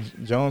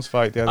and Jones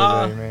fight the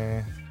other day,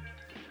 man?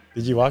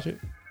 Did you watch it?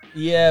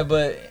 Yeah,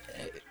 but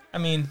I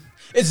mean,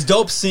 it's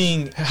dope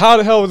seeing. How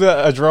the hell was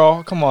that a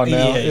draw? Come on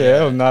now,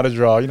 it was not a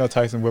draw.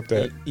 Tyson whipped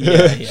that.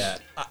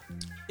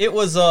 It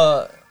was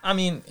I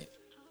mean,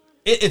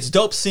 it's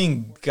dope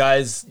seeing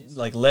guys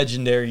like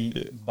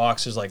legendary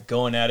boxers like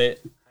going at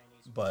it,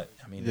 but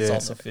I mean, it's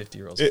also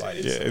 50-year-olds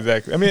fighting. Yeah,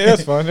 exactly. I mean,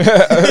 it's fun.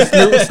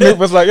 Snoop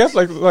was like, that's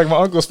like my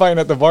uncle's fighting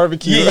at the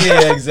barbecue.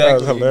 Yeah,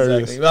 exactly. That was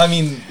hilarious. Exactly. I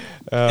mean,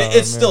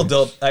 it's still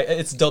dope.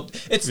 It's dope.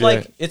 It's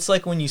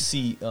like when you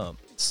see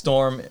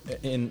Storm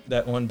in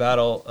that one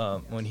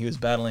battle when he was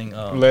battling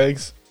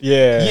legs.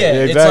 Yeah,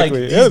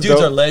 exactly. It's like these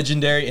dudes are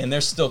legendary and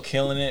they're still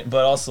killing it,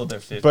 but also they're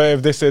 50. But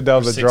if they said that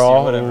was a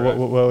draw,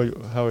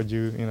 how would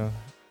you, was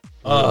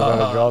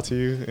that a draw to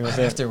you? I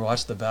have to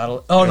watch the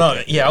battle. Oh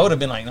no, I would have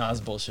been like, nah, that's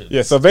bullshit.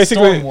 Yeah, so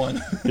basically, Storm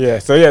won.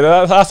 That's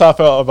how I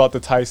felt about the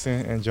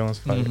Tyson and Jones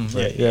fight.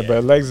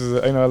 But Legs is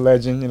a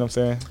legend. You know what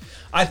I'm saying?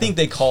 I think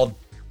they called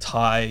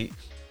Ty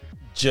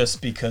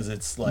just because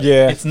it's like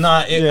it's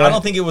not. I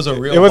don't think it was a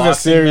real. It wasn't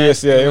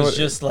serious. Match. It was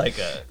just like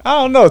a. I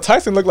don't know.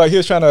 Tyson looked like he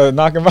was trying to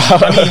knock him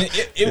out. I mean,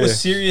 it was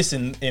serious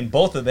in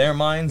both of their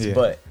minds,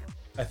 but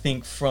I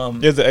think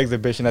from it's an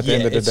exhibition at the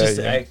end of the day. It's just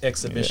an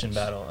exhibition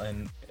battle,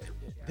 and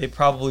they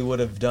probably would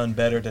have done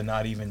better to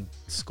not even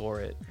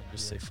score it and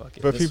just say fuck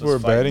it. But people were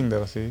betting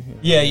though. See.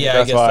 Yeah. That's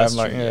I guess why that's I'm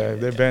like,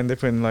 true. They're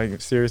putting like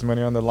serious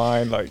money on the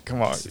line. Like,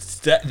 come on.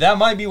 That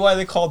might be why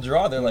they called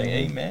draw. They're like,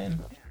 hey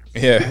man.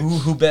 Yeah.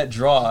 Who bet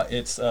draw?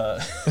 It's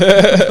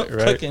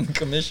fucking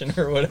commission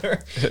or whatever.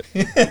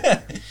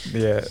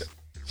 Yeah.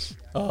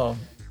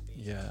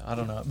 I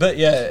don't know. But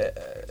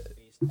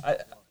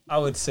I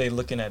would say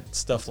looking at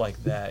stuff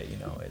like that,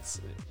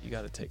 it's you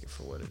got to take it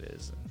for what it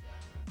is.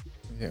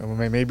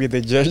 Maybe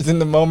they judged in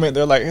the moment.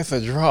 They're like, it's a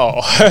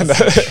draw.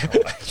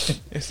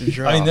 It's a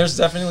draw. I mean, there's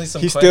definitely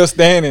some. He's still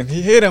standing.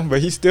 He hit him,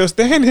 but he's still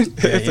standing.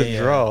 It's a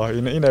draw.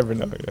 You never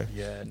know.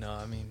 No,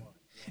 I mean.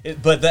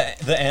 But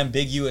the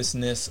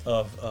ambiguousness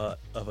of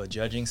a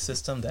judging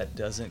system that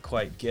doesn't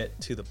quite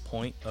get to the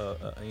point,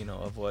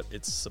 of what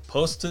it's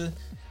supposed to,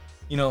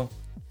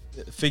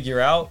 figure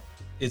out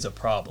is a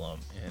problem.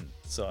 And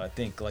so I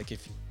think like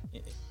if,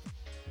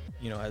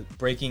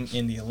 breaking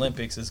in the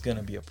Olympics is going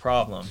to be a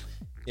problem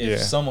if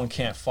someone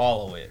can't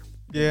follow it,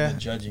 Yeah, the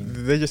judging.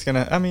 they're just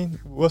gonna. I mean,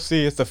 we'll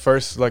see. It's the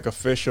first like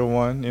official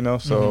one, you know.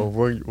 So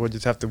we'll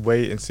just have to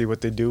wait and see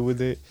what they do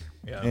with it,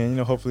 Yeah. and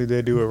hopefully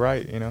they do it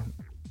right, And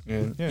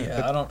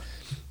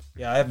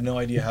Yeah, I have no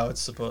idea how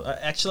it's supposed.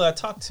 Actually, I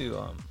talked to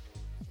what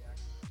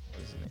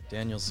is his name?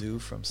 Daniel Zhu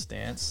from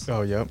Stance.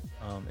 Oh, yep.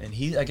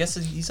 And I guess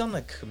he's on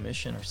the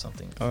commission or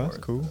something. Oh, that's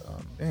cool.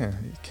 Yeah,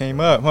 he came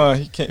up, huh?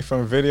 He came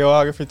from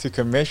videographer to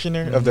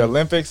commissioner of the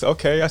Olympics.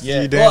 Okay, I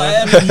see you, Daniel.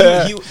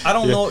 Well, I mean, I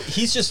don't know.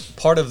 He's just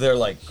part of their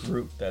like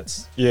group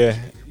that's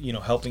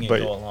helping it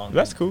go along.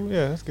 That's cool.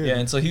 Yeah, that's good. Yeah,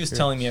 and so he was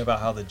telling me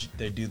about how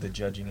they do the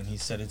judging, and he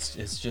said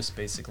it's just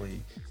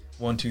basically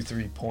 1, 2,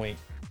 3 point.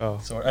 Oh,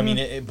 so I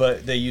mean,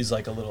 but they use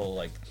like a little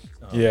like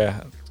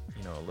a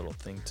little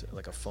thing to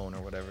like a phone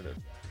or whatever to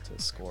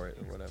score it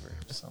or whatever.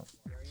 So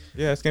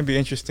yeah, it's gonna be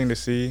interesting to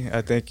see.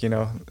 I think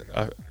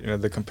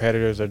the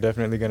competitors are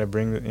definitely gonna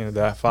bring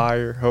that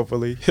fire.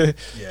 Hopefully,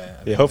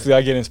 yeah. Hopefully,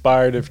 I get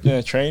inspired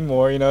to train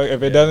more.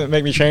 If it doesn't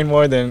make me train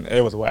more, then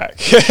it was whack.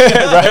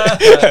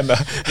 Right? No.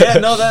 Yeah,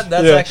 no,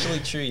 that's actually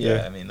true.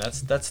 Yeah, I mean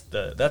that's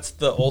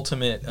the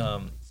ultimate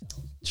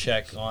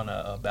check on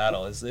a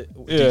battle. Is it?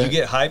 Did you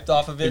get hyped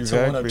off of it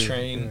to want to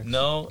train? Yeah.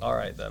 No, all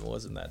right, that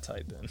wasn't that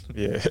tight then.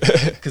 Yeah,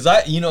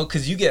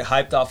 because you get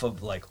hyped off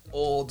of like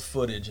old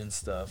footage and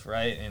stuff,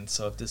 right? And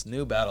so if this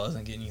new battle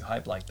isn't getting you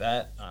hyped like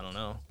that, I don't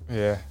know.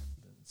 Yeah,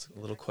 it's a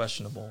little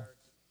questionable.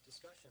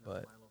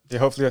 But yeah,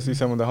 hopefully I see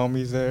some of the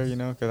homies there,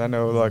 because I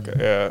know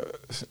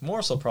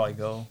Morris will probably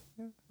go.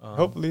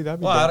 Hopefully that'd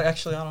be. Well, I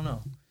don't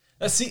know.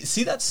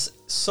 See, that's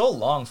so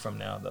long from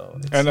now, though.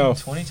 It's I know.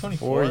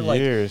 2024. 4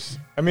 years.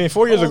 I mean,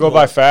 4 years will go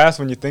by fast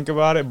when you think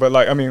about it. But,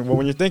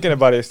 when you're thinking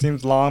about it, it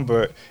seems long,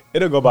 but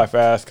it'll go by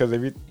fast. Because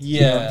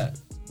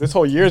this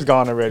whole year's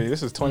gone already.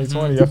 This is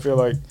 2020. I feel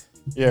like,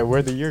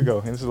 where'd the year go?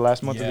 And this is the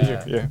last month of the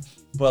year. Yeah.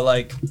 But,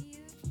 I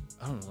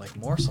don't know,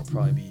 Morris will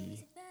probably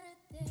be,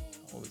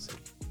 what was it?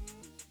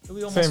 He'll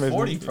be almost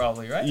 40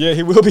 probably, right? Yeah,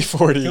 he will be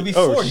 40. He'll be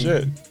 40. Oh,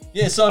 shit.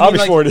 Yeah, so I'll be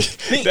 40.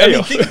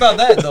 Think about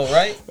that though,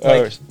 right?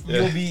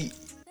 You'll be,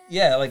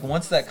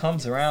 once that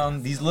comes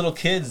around, these little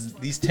kids,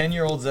 these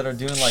 10-year-olds that are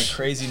doing like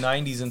crazy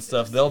 90s and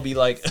stuff, they'll be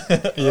like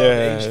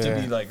age to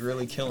be like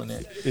really killing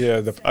it.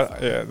 Yeah,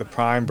 the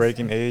prime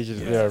breaking age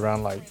is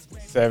around like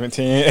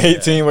 17,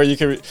 18, where you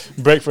can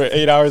break for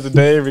 8 hours a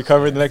day,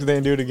 recover the next day,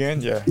 and do it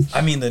again. Yeah.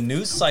 I mean, the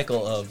news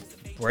cycle of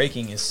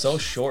breaking is so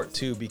short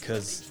too,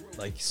 because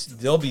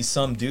there'll be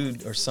some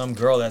dude or some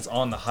girl that's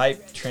on the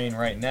hype train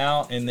right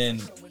now, and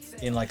then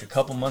in like a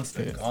couple months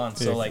they're gone.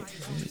 So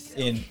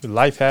in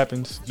life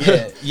happens.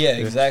 Yeah,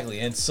 exactly.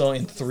 And so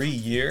in 3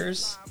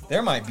 years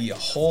there might be a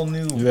whole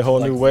new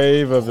new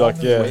wave of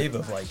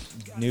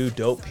new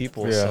dope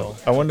people. Yeah. So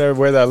I wonder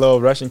where that little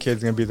Russian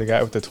kid's gonna be, the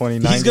guy with the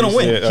 2090s. He's gonna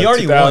win. He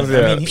already won. Yeah.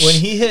 I mean,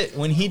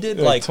 when he did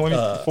 20,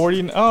 40.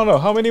 I don't know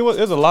how many.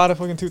 There's a lot of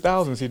fucking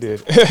 2000s he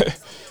did.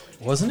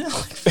 Wasn't it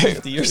like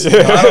 50 or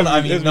something?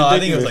 I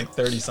think it was like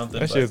 30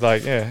 something. That shit was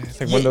it's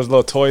like one of those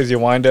little toys you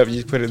wind up,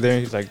 you put it there,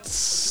 and he's like,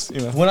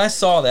 When I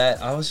saw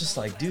that, I was just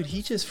like, dude,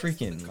 he just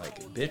freaking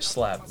bitch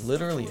slapped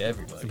literally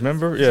everybody.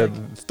 Remember? Yeah,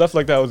 stuff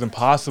like that was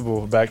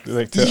impossible back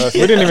to us.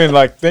 We didn't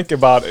even think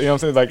about it. You know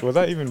what I'm saying? Was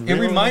that even real? It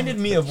reminded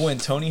me of when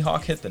Tony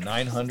Hawk hit the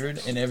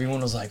 900 and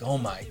everyone was like, oh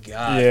my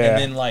God. Yeah.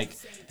 And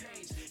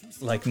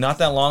then not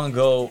that long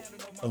ago,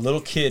 a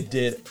little kid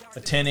did a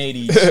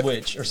 1080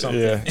 switch or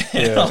something.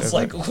 And I was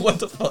like, what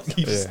the fuck?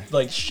 He just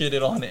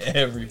shitted on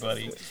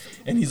everybody.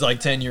 And he's like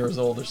 10 years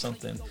old or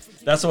something.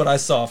 That's what I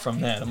saw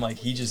from that. I'm like,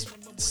 he just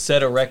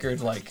set a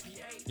record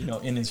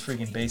in his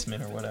freaking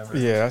basement or whatever.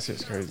 Yeah, that's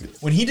just crazy.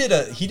 When he did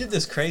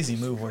this crazy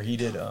move where he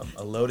did a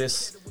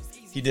lotus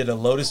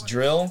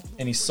drill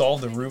and he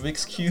solved the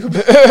Rubik's Cube.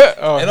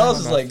 And I was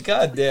just like,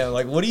 God damn,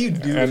 what do you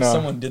do if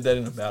someone did that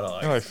in a battle?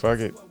 I'm like, fuck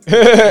it.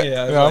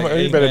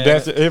 You better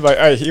dance it. He's like,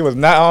 hey, he was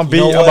not on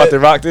beat. I'm about to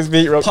rock this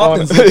beat.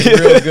 Poppin's looking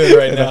real good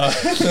right now.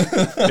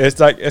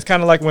 It's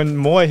kind of like when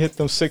Moy hit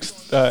them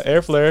 6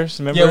 air flares.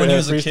 Remember when he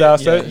was freestyle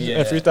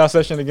freestyle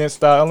session against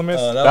Style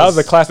Elements? That was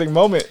a classic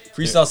moment.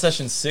 Freestyle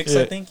session 6,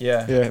 I think.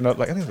 Yeah. Yeah. No,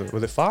 I think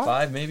was it 5?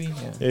 5 maybe.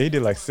 Yeah. He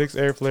did 6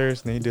 air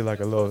flares, and then he did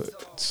a little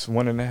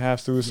 1.5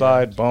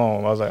 suicide.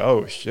 Boom. I was like,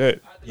 oh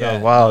shit. Yeah. That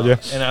was wild. Yeah.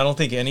 And I don't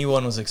think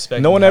anyone was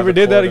expecting. No one ever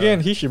did that again.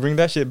 He should bring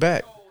that shit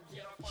back.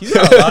 He's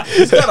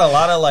got a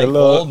lot of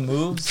old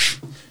moves.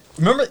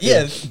 Remember?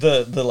 Yeah,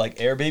 the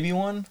Air Baby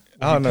one.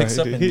 I don't know.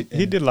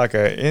 He did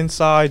an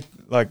inside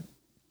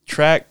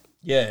track.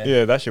 Yeah.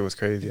 Yeah, that shit was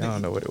crazy. I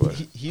don't know what it was.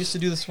 He used to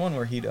do this one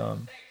where he'd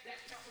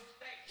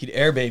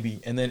Air Baby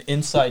and then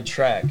inside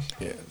track.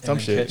 Yeah, some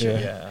shit. Yeah.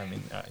 Yeah, I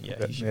mean,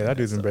 that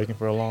dude's been breaking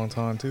for a long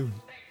time too.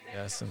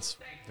 Yeah, since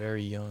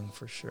very young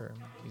for sure.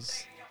 I mean,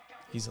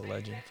 he's a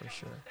legend for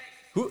sure.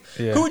 Who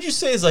would you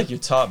say is your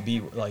top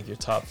your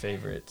top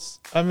favorites?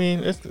 I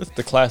mean, it's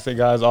the classic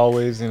guys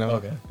always,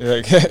 Okay.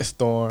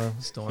 Storm,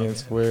 Ken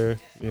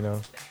Swift,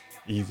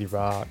 Easy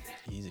Rock.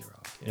 Easy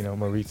Rock. you know,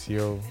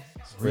 Maurizio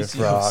Swift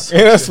Maurizio Rock.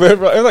 Swift. Yeah,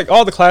 Swift Rock. It's like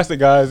all the classic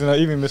guys, you know,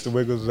 even Mr.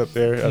 Wiggles is up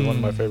there as one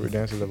of my favorite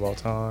dancers of all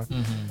time.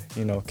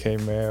 You know,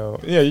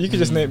 K-Mel. Yeah, you could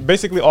just name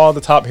basically all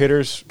the top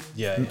hitters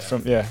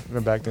from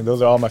back then.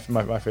 Those are all my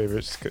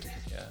favorites.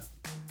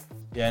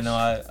 Yeah, no,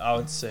 I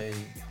would say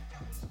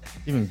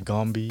even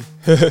Gombi.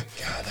 God,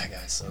 that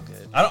guy's so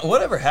good.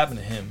 Whatever happened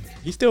to him?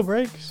 He still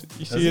breaks.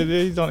 You see he? it,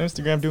 he's on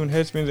Instagram doing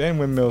head spins and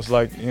windmills.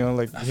 Like, you know,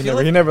 like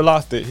he never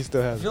lost it. He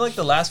still has I feel like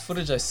the last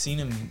footage I seen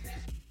him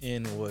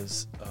in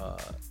was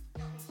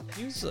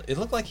it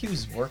looked like he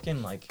was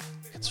working like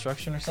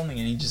construction or something,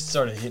 and he just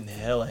started hitting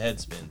hella head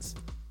spins.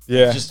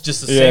 Yeah, just the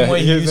same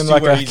way he was used in to,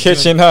 like where a he's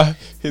kitchen.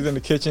 He's in the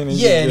kitchen.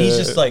 And he's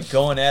just like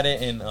going at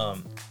it, and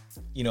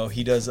you know,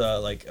 he does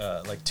like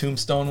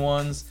tombstone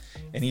ones,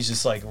 and he's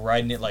just like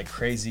riding it like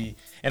crazy.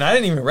 And I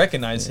didn't even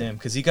recognize him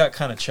because he got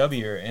kind of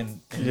chubbier,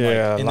 and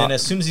then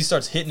as soon as he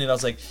starts hitting it, I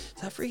was like, is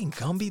that freaking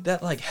Gumby?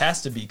 That like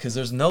has to be, because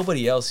there's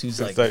nobody else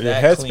who's like that your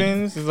head clean.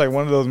 spins is like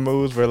one of those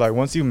moves where like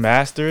once you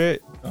master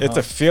it, it's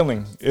a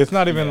feeling. It's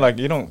not even like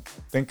you don't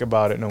think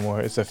about it no more.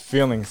 It's a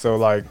feeling. So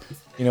like,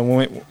 you know,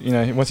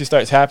 once you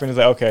start tapping, it's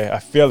like, okay, I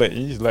feel it.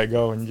 You just let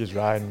go and you just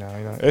ride now.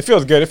 You know, it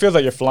feels good. It feels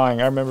like you're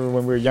flying. I remember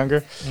when we were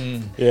younger.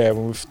 Yeah,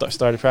 when we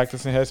started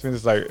practicing head spins,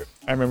 it's like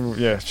I remember.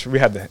 Yeah, we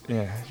had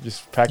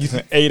just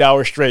practicing 8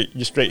 hours straight,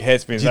 just straight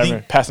head spins. I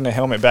remember passing the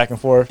helmet back and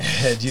forth.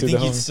 Do you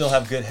think you'd still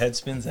have good head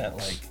spins at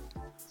like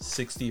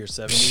 60 or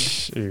 70?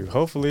 Shoot,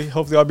 hopefully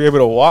I'll be able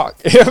to walk.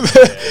 And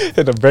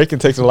the braking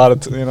takes a lot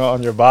of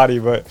on your body,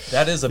 but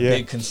that is a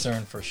big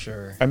concern for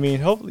sure. I mean,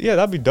 hopefully,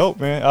 that'd be dope,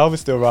 man. I would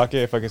still rock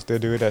it if I could still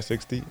do it at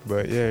 60.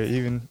 But I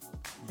mean,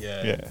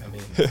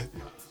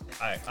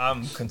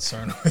 I'm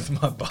concerned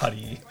with my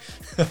body.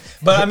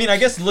 But I mean, I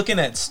guess looking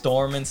at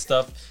Storm and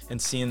stuff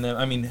and seeing them.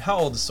 I mean, how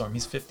old is Storm?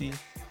 He's 50.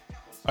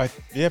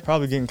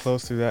 Probably getting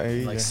close to that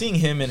age. Like seeing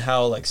him and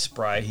how like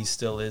spry he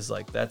still is,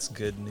 like that's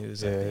good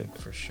news. I think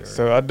for sure.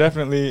 So I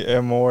definitely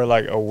am more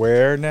like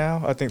aware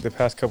now. I think the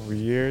past couple of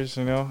years,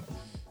 you know,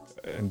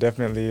 and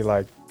definitely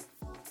like,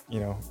 you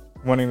know,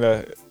 wanting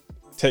to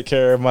take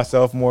care of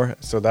myself more,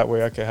 so that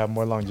way I can have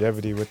more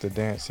longevity with the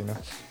dance, you know,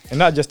 and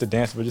not just the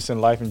dance, but just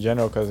in life in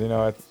general. Because you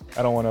know,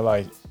 I don't want to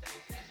like,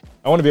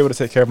 I want to be able to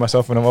take care of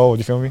myself when I'm old.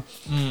 You feel me?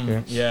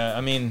 Yeah.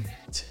 I mean,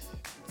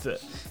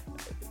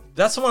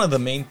 that's one of the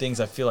main things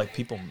I feel like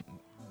people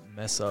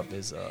mess up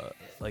is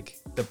like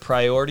the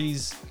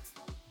priorities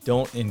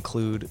don't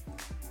include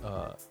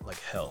like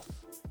health,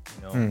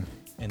 you know,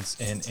 and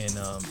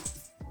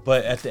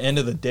but at the end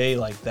of the day,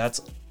 like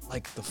that's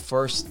like the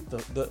first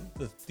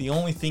the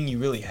only thing you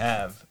really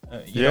have,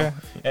 you know,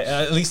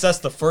 at least that's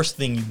the first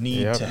thing you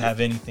need to have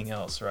anything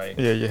else, right?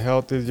 Yeah, your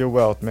health is your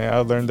wealth, man. I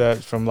learned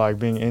that from like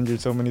being injured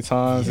so many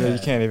times that you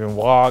can't even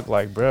walk,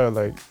 like bro,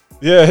 like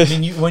I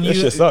mean, when that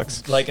shit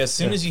sucks. Like as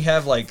soon as you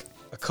have like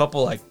a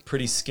couple like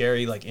pretty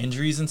scary like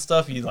injuries and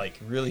stuff, you like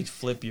really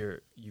flip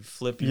your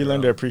you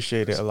learn to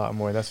appreciate it a lot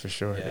more, that's for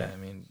sure. I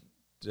mean,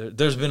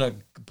 there's been a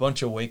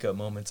bunch of wake up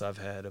moments I've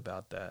had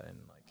about that, and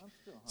like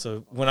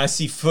so when I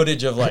see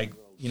footage of like,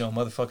 you know,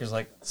 motherfuckers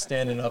like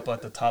standing up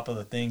at the top of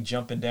the thing,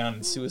 jumping down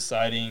and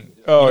suiciding.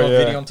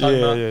 Video I'm talking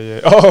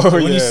about.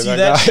 When you see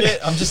that shit,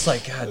 I'm just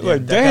like, God damn,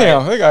 like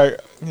damn, that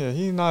guy,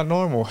 he's not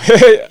normal.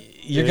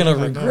 You're gonna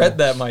regret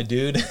that, my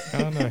dude. I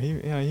don't know.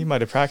 He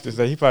might have practiced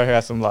that. He probably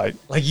had some like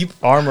you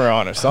armor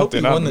on or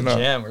something. I hope he won the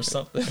jam or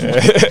something.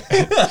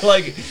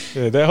 Like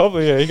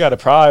hopefully he got a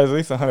prize, at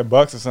least $100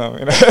 or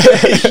something.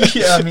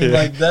 You know? I mean,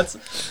 like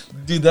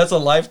that's a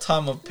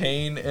lifetime of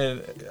pain,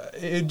 and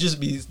it'd just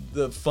be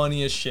the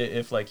funniest shit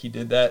if like he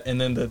did that, and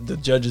then the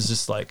judge is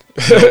just like,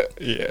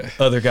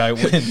 other guy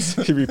wins.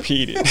 He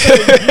repeated.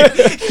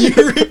 You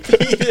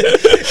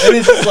repeated. And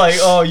it's just like,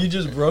 oh, you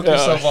just broke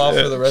yourself off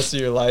for the rest of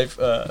your life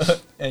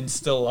and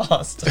still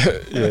lost.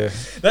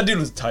 That dude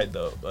was tight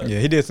though. But. Yeah,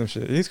 he did some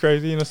shit. He's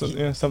crazy. You know,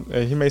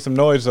 he made some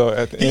noise. So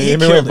at the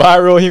end, he went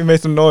viral. He made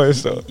some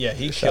noise. So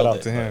he shout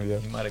out to him. Yeah,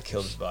 he might have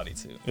killed his body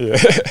too. Yeah,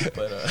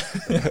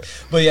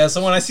 but yeah.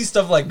 So when I see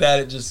stuff like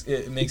that,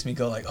 it makes me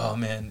go like, oh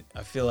man,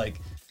 I feel like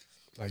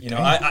you know,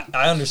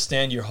 I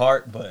understand your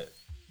heart, but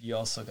you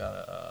also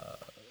gotta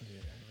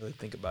really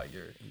think about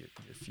your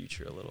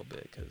future a little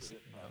bit, because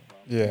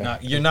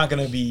you're not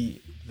gonna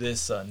be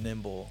this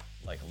nimble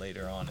like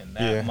later on, and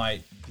that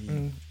might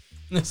be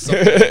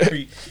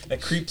something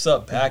that creeps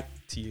up back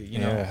to you. You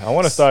know, I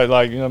want to start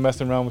like, you know,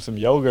 messing around with some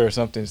yoga or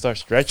something, start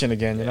stretching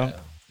again. You know,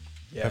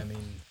 I mean,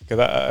 because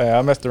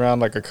I messed around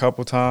like a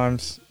couple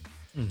times.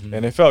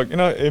 And it felt, you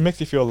know, it makes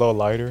you feel a little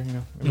lighter, you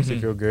know, it makes you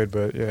feel good.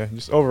 But yeah,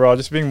 just overall,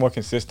 just being more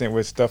consistent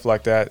with stuff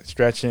like that,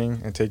 stretching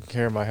and taking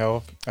care of my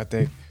health, I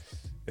think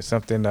it's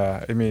something,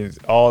 I mean,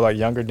 all like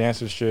younger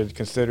dancers should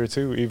consider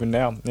too, even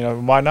now. You know,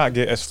 why not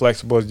get as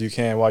flexible as you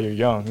can while you're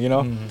young, you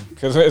know,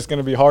 because it's going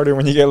to be harder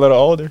when you get a little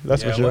older.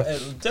 That's for sure.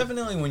 Well,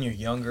 definitely when you're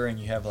younger and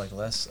you have like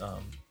less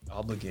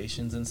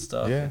obligations and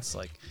stuff, it's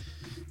like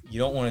you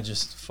don't want to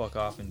just fuck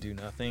off and do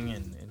nothing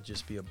and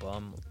just be a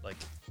bum. Like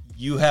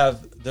you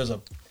have,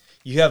 the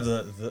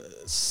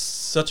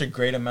such a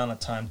great amount of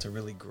time to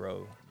really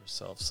grow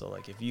yourself. So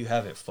like if you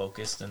have it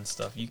focused and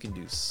stuff, you can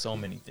do so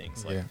many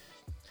things. Like, Yeah.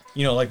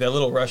 you know, like that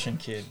little Russian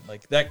kid,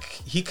 like that,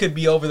 he could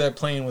be over there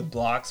playing with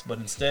blocks, but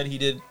instead he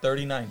did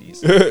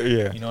 30-90s.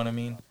 Yeah. You know what I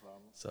mean?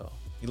 So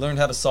he learned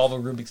how to solve a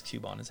Rubik's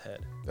Cube on his head.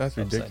 That's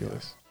Upside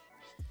ridiculous.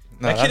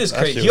 That kid is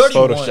crazy. That He shit was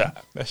already won. Photoshop.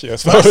 That shit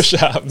was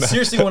Photoshop.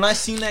 Seriously, when I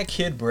seen that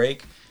kid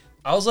break,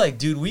 I was like,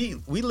 dude, we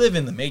live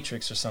in the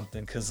Matrix or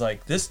something, because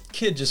like this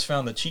kid just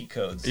found the cheat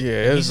codes.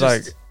 Yeah, it was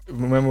like,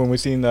 remember when we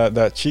seen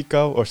that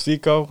Chico or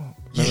Seiko?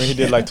 Remember he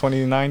did like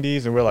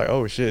 20-90s, and we're like,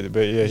 oh shit.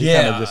 But yeah, he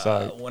kind of just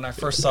like. When I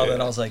first saw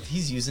that, I was like,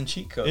 he's using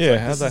cheat codes. Yeah,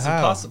 like, I was this like, is how?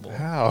 impossible.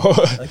 How?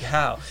 Like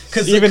how?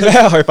 Because Even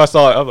now, if I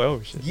saw it, I was like,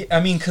 oh shit. Yeah, I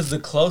mean, because the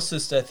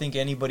closest I think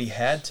anybody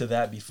had to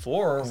that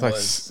before It's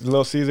was like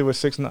Little Caesar was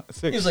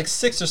 6'6". it was like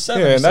 6 or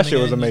 7. Yeah, or and that something,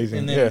 shit was and then-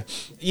 amazing.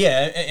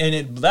 and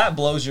then, that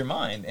blows your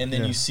mind, and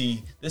then Yeah. you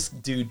see this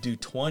dude do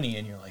 20,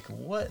 and you're like,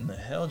 what in the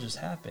hell just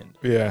happened?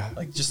 Yeah.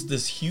 Like just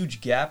this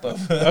huge gap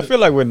of. I feel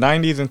like with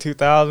 90s and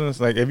 2000s,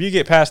 like if you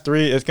get past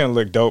 3, it's gonna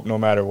look dope no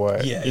matter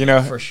what. Yeah, you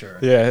know, for sure.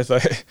 Yeah, it's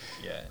like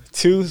Yeah,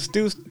 two's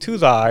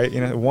alright.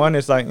 You know, 1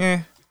 is like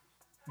yeah.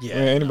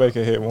 anybody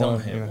can hit 1. Don't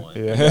hit you know? 1.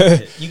 Yeah,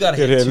 You gotta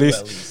Could hit hit 2 at least-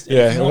 at least.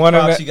 yeah, If you want one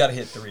of props, that- you gotta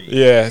hit 3.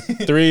 yeah.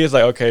 3 is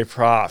like okay,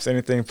 props.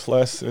 Anything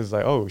plus is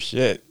like oh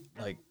shit.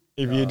 Like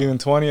If you're doing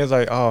 20, it's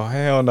like oh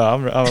hell no,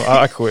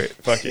 I quit.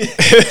 Fuck it.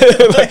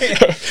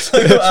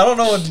 like, I don't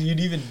know what you'd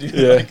even do.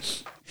 Yeah. Like,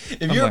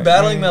 if I'm you're like,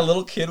 battling man. that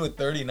little kid with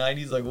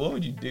 30-90s, like what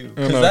would you do?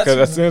 No, 'cause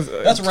as soon as,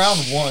 that's round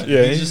 1.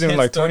 Yeah, He he's just doing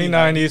hits like 30-90s.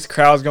 20-90s,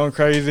 crowd's going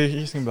crazy.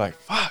 He's gonna be like,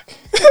 fuck.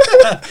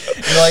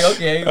 You're like,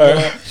 okay,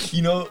 well,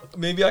 you know,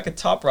 maybe I could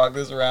top rock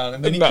this round,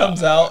 and then he Nah.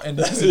 comes out and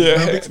does his Yeah,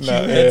 Rubik's Cube nah,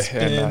 head yeah,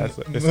 spin nah, it's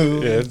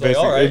move. it's It's like, basically,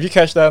 all right, if you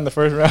catch that in the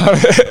first round,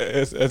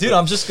 it's dude,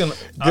 I'm just gonna.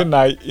 good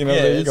night. You know,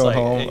 yeah, then you it's go like,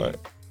 home. hey, But,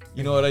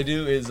 you know what I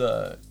do is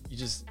you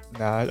just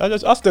nah,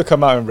 I'll still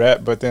come out and rap,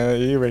 but then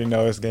you already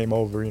know it's game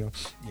over. You know.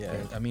 yeah.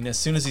 I mean, as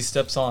soon as he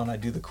steps on, I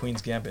do the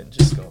Queen's Gambit and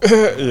just go.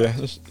 Yeah,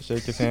 just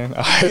shake his hand.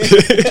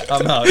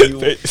 I'm out. You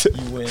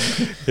win.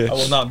 Yeah. I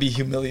will not be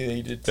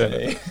humiliated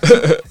today.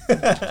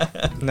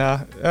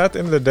 Nah, at the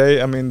end of the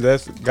day, I mean,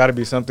 that's got to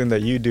be something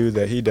that you do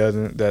that he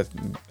doesn't. That's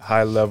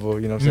high level.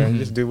 You know what I'm saying? Mhm.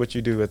 Just do what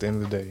you do at the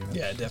end of the day. You know?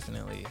 Yeah,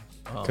 definitely.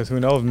 Because who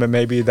knows,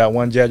 maybe that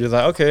one judge is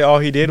like, okay, all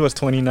he did was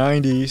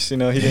 20-90s. You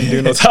know, he didn't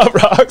do no top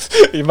rocks.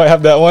 You might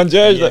have that one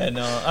judge. Yeah, like,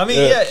 no. I mean,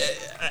 Yeah.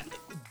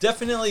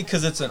 definitely,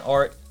 because it's an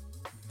art.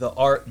 The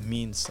art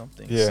means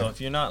something. Yeah. So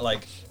if you're not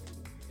like,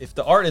 if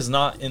the art is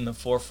not in the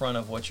forefront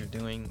of what you're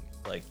doing,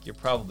 like you're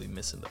probably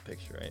missing the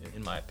picture, right?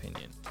 In my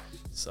opinion.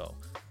 So,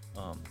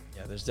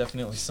 yeah, there's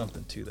definitely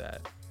something to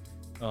that.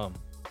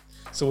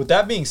 So with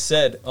that being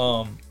said,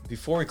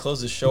 before we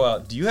close the show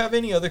out, do you have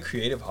any other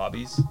creative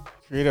hobbies?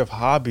 creative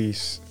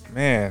hobbies,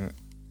 man.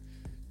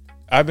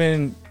 I've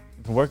been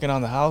working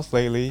on the house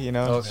lately, you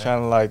know, Okay.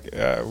 trying to like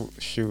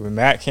shoot. When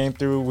Matt came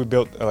through, we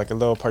built like a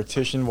little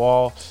partition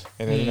wall,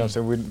 and then you know,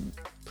 so we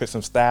put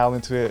some style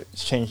into it,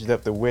 changed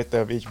up the width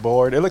of each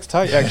board. It looks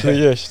tight, actually.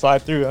 Yeah,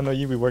 slide through. I know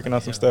you be working on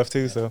some stuff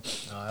too, so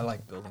No, I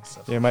like building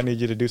stuff. yeah, might need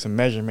you to do some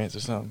measurements or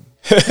something.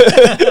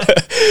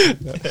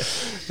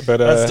 But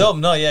That's dope.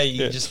 No, yeah,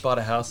 you yeah. just bought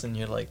a house and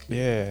you're like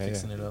yeah,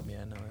 fixing it up.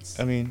 Yeah, no, it's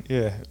I mean,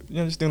 yeah, you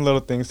know, just doing little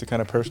things to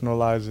kind of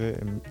personalize it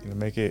and you know,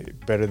 make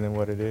it better than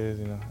what it is.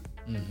 You know,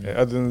 Mhm. Yeah,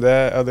 other than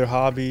that, other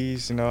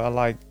hobbies, you know, I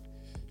like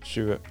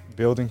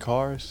building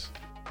cars.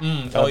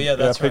 Oh yeah,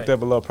 that's I picked right.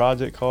 up a little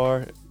project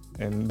car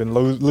and been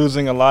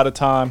losing a lot of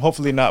time.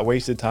 Hopefully not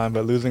wasted time,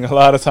 but losing a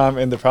lot of time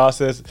in the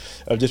process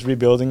of just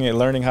rebuilding it,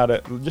 learning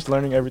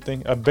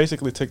everything. I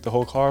basically took the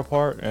whole car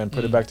apart and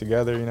put it back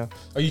together. You know,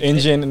 Are you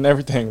engine and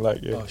everything. Like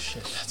yeah. Oh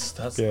shit,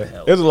 that's Yeah,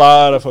 hell. it was a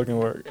lot of fucking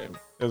work.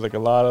 It was like a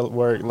lot of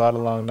work, a lot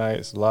of long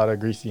nights, a lot of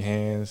greasy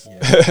hands.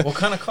 Yeah. What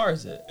kind of car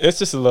is it? It's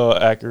just a little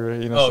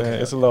Acura, you know what I'm Okay,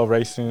 saying? It's a okay. little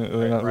racing,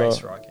 you know, Race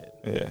little- rocket.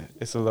 yeah,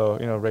 it's a little,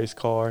 you know, race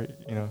car,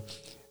 you know.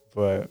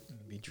 But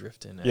Be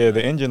drifting. at yeah, the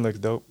night. engine looks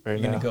dope right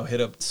You're now. gonna go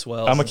hit up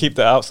swells. I'm gonna and- keep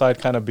the outside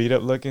kind of beat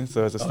up looking,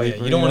 so it's a Oh, sleeper.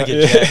 yeah, you don't wanna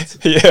know? get jacked.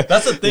 Yeah,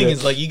 That's the thing Yeah.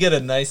 is like you get a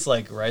nice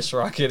like rice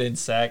rocket in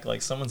sack,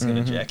 like someone's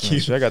gonna Mhm. jack you.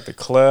 Sure, I got the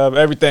club,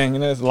 everything,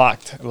 and it's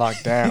locked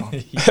down.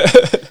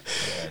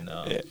 Yeah,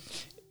 no. Yeah.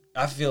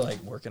 I feel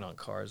like working on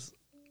cars.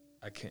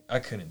 I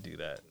couldn't do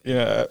that.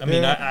 Yeah, I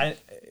mean, yeah. I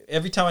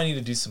every time I need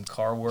to do some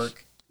car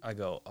work, I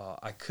go,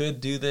 I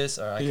could do this,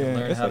 or I can Yeah,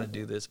 learn it's how like- to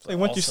do this. But Like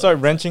once you also start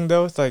it's wrenching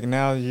though, it's like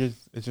now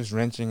it's just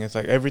wrenching. It's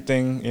like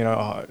everything, you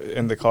know,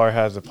 in the car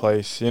has a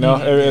place, you know, Mhm,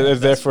 yeah, it's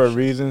there that's for a for sure.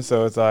 reason.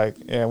 So it's like,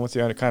 yeah, once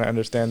you kind of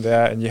understand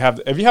that, and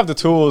if you have the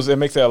tools, it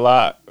makes it a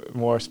lot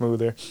more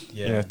smoother.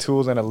 Yeah. You know,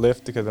 tools and a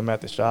lift because I'm at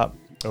the shop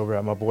over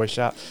at my boy's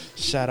shop.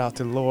 Shout out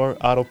to Lore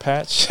Auto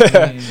Patch.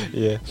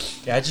 Yeah.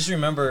 Yeah, I just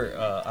remember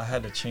I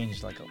had to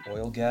change like an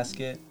oil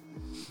gasket,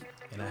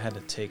 and I had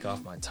to take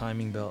off my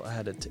timing belt. I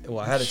had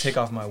to take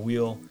off my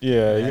wheel. Yeah,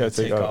 I you had gotta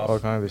to take off all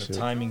kinds of the shit.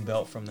 timing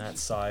belt from that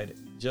side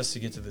just to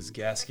get to this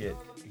gasket.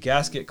 The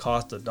gasket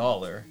cost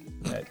 $1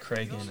 at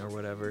Kragen or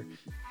whatever,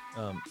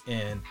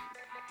 and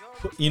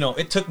you know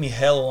it took me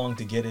hell long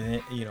to get it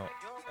in. You know,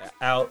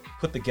 out,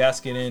 put the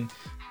gasket in,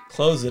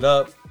 close it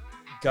up,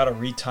 gotta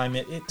retime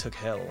it. It took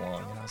hella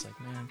long, and I was like,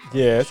 man,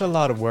 Yeah, it's a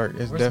lot of work.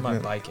 It's where's definitely.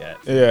 my bike at?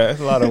 Yeah, it's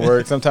a lot of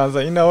work. Sometimes,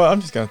 like, you know what?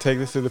 I'm just gonna take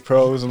this to the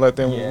pros and let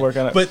them Yeah. work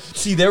on it. But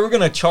see, they were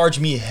gonna charge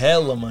me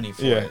hella money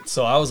for Yeah. it,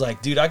 so I was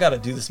like, dude, I gotta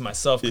do this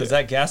myself because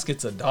that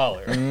gasket's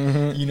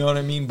 $1. You know what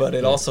I mean? But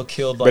it also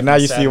killed. Like, but now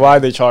on you Saturday. see why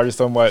they charge you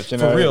so much. You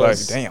For know, real.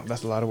 it's like, damn,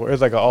 that's a lot of work.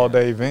 It's like an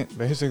all-day event,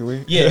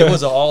 basically. Yeah, it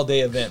was an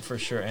all-day event for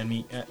sure,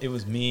 and it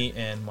was me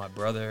and my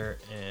brother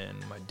and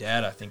my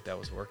dad. I think that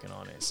was working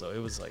on it, so it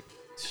was like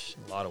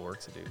a lot of work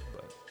to do.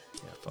 But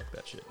yeah, fuck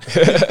that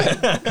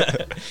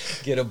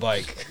shit. Get a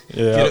bike.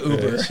 Yeah, Get an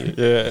Uber.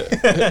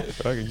 Yeah,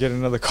 if I could get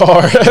another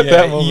car at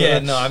that moment. Yeah,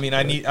 no, I mean,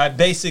 I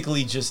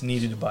basically just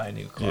needed to buy a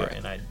new car, Yeah.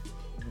 and I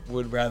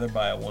would rather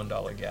buy a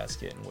 $1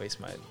 gasket and waste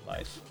my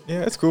life.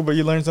 Yeah, it's cool, but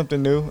you learn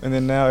something new, and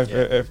then now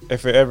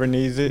if it ever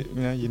needs it,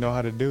 you know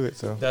how to do it.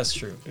 So That's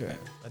true. Yeah.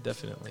 I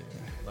definitely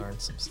learned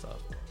some stuff.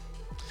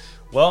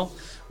 Well,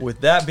 with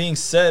that being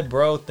said,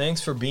 bro,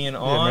 thanks for being yeah,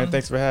 on. man,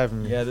 thanks for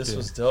having me. Yeah, this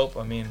was dope.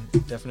 I mean,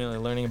 definitely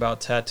learning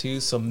about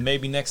tattoos. So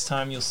maybe next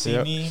time you'll see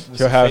Yep. me with You'll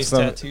some have face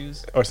some-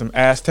 tattoos. or some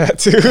ass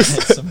tattoos.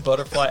 Some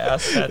butterfly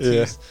ass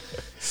tattoos.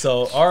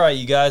 So, all right,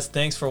 you guys,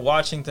 thanks for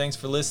watching. Thanks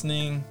for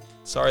listening.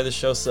 Sorry the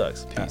show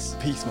sucks. Peace.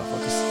 Peace,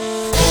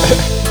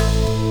 motherfuckers.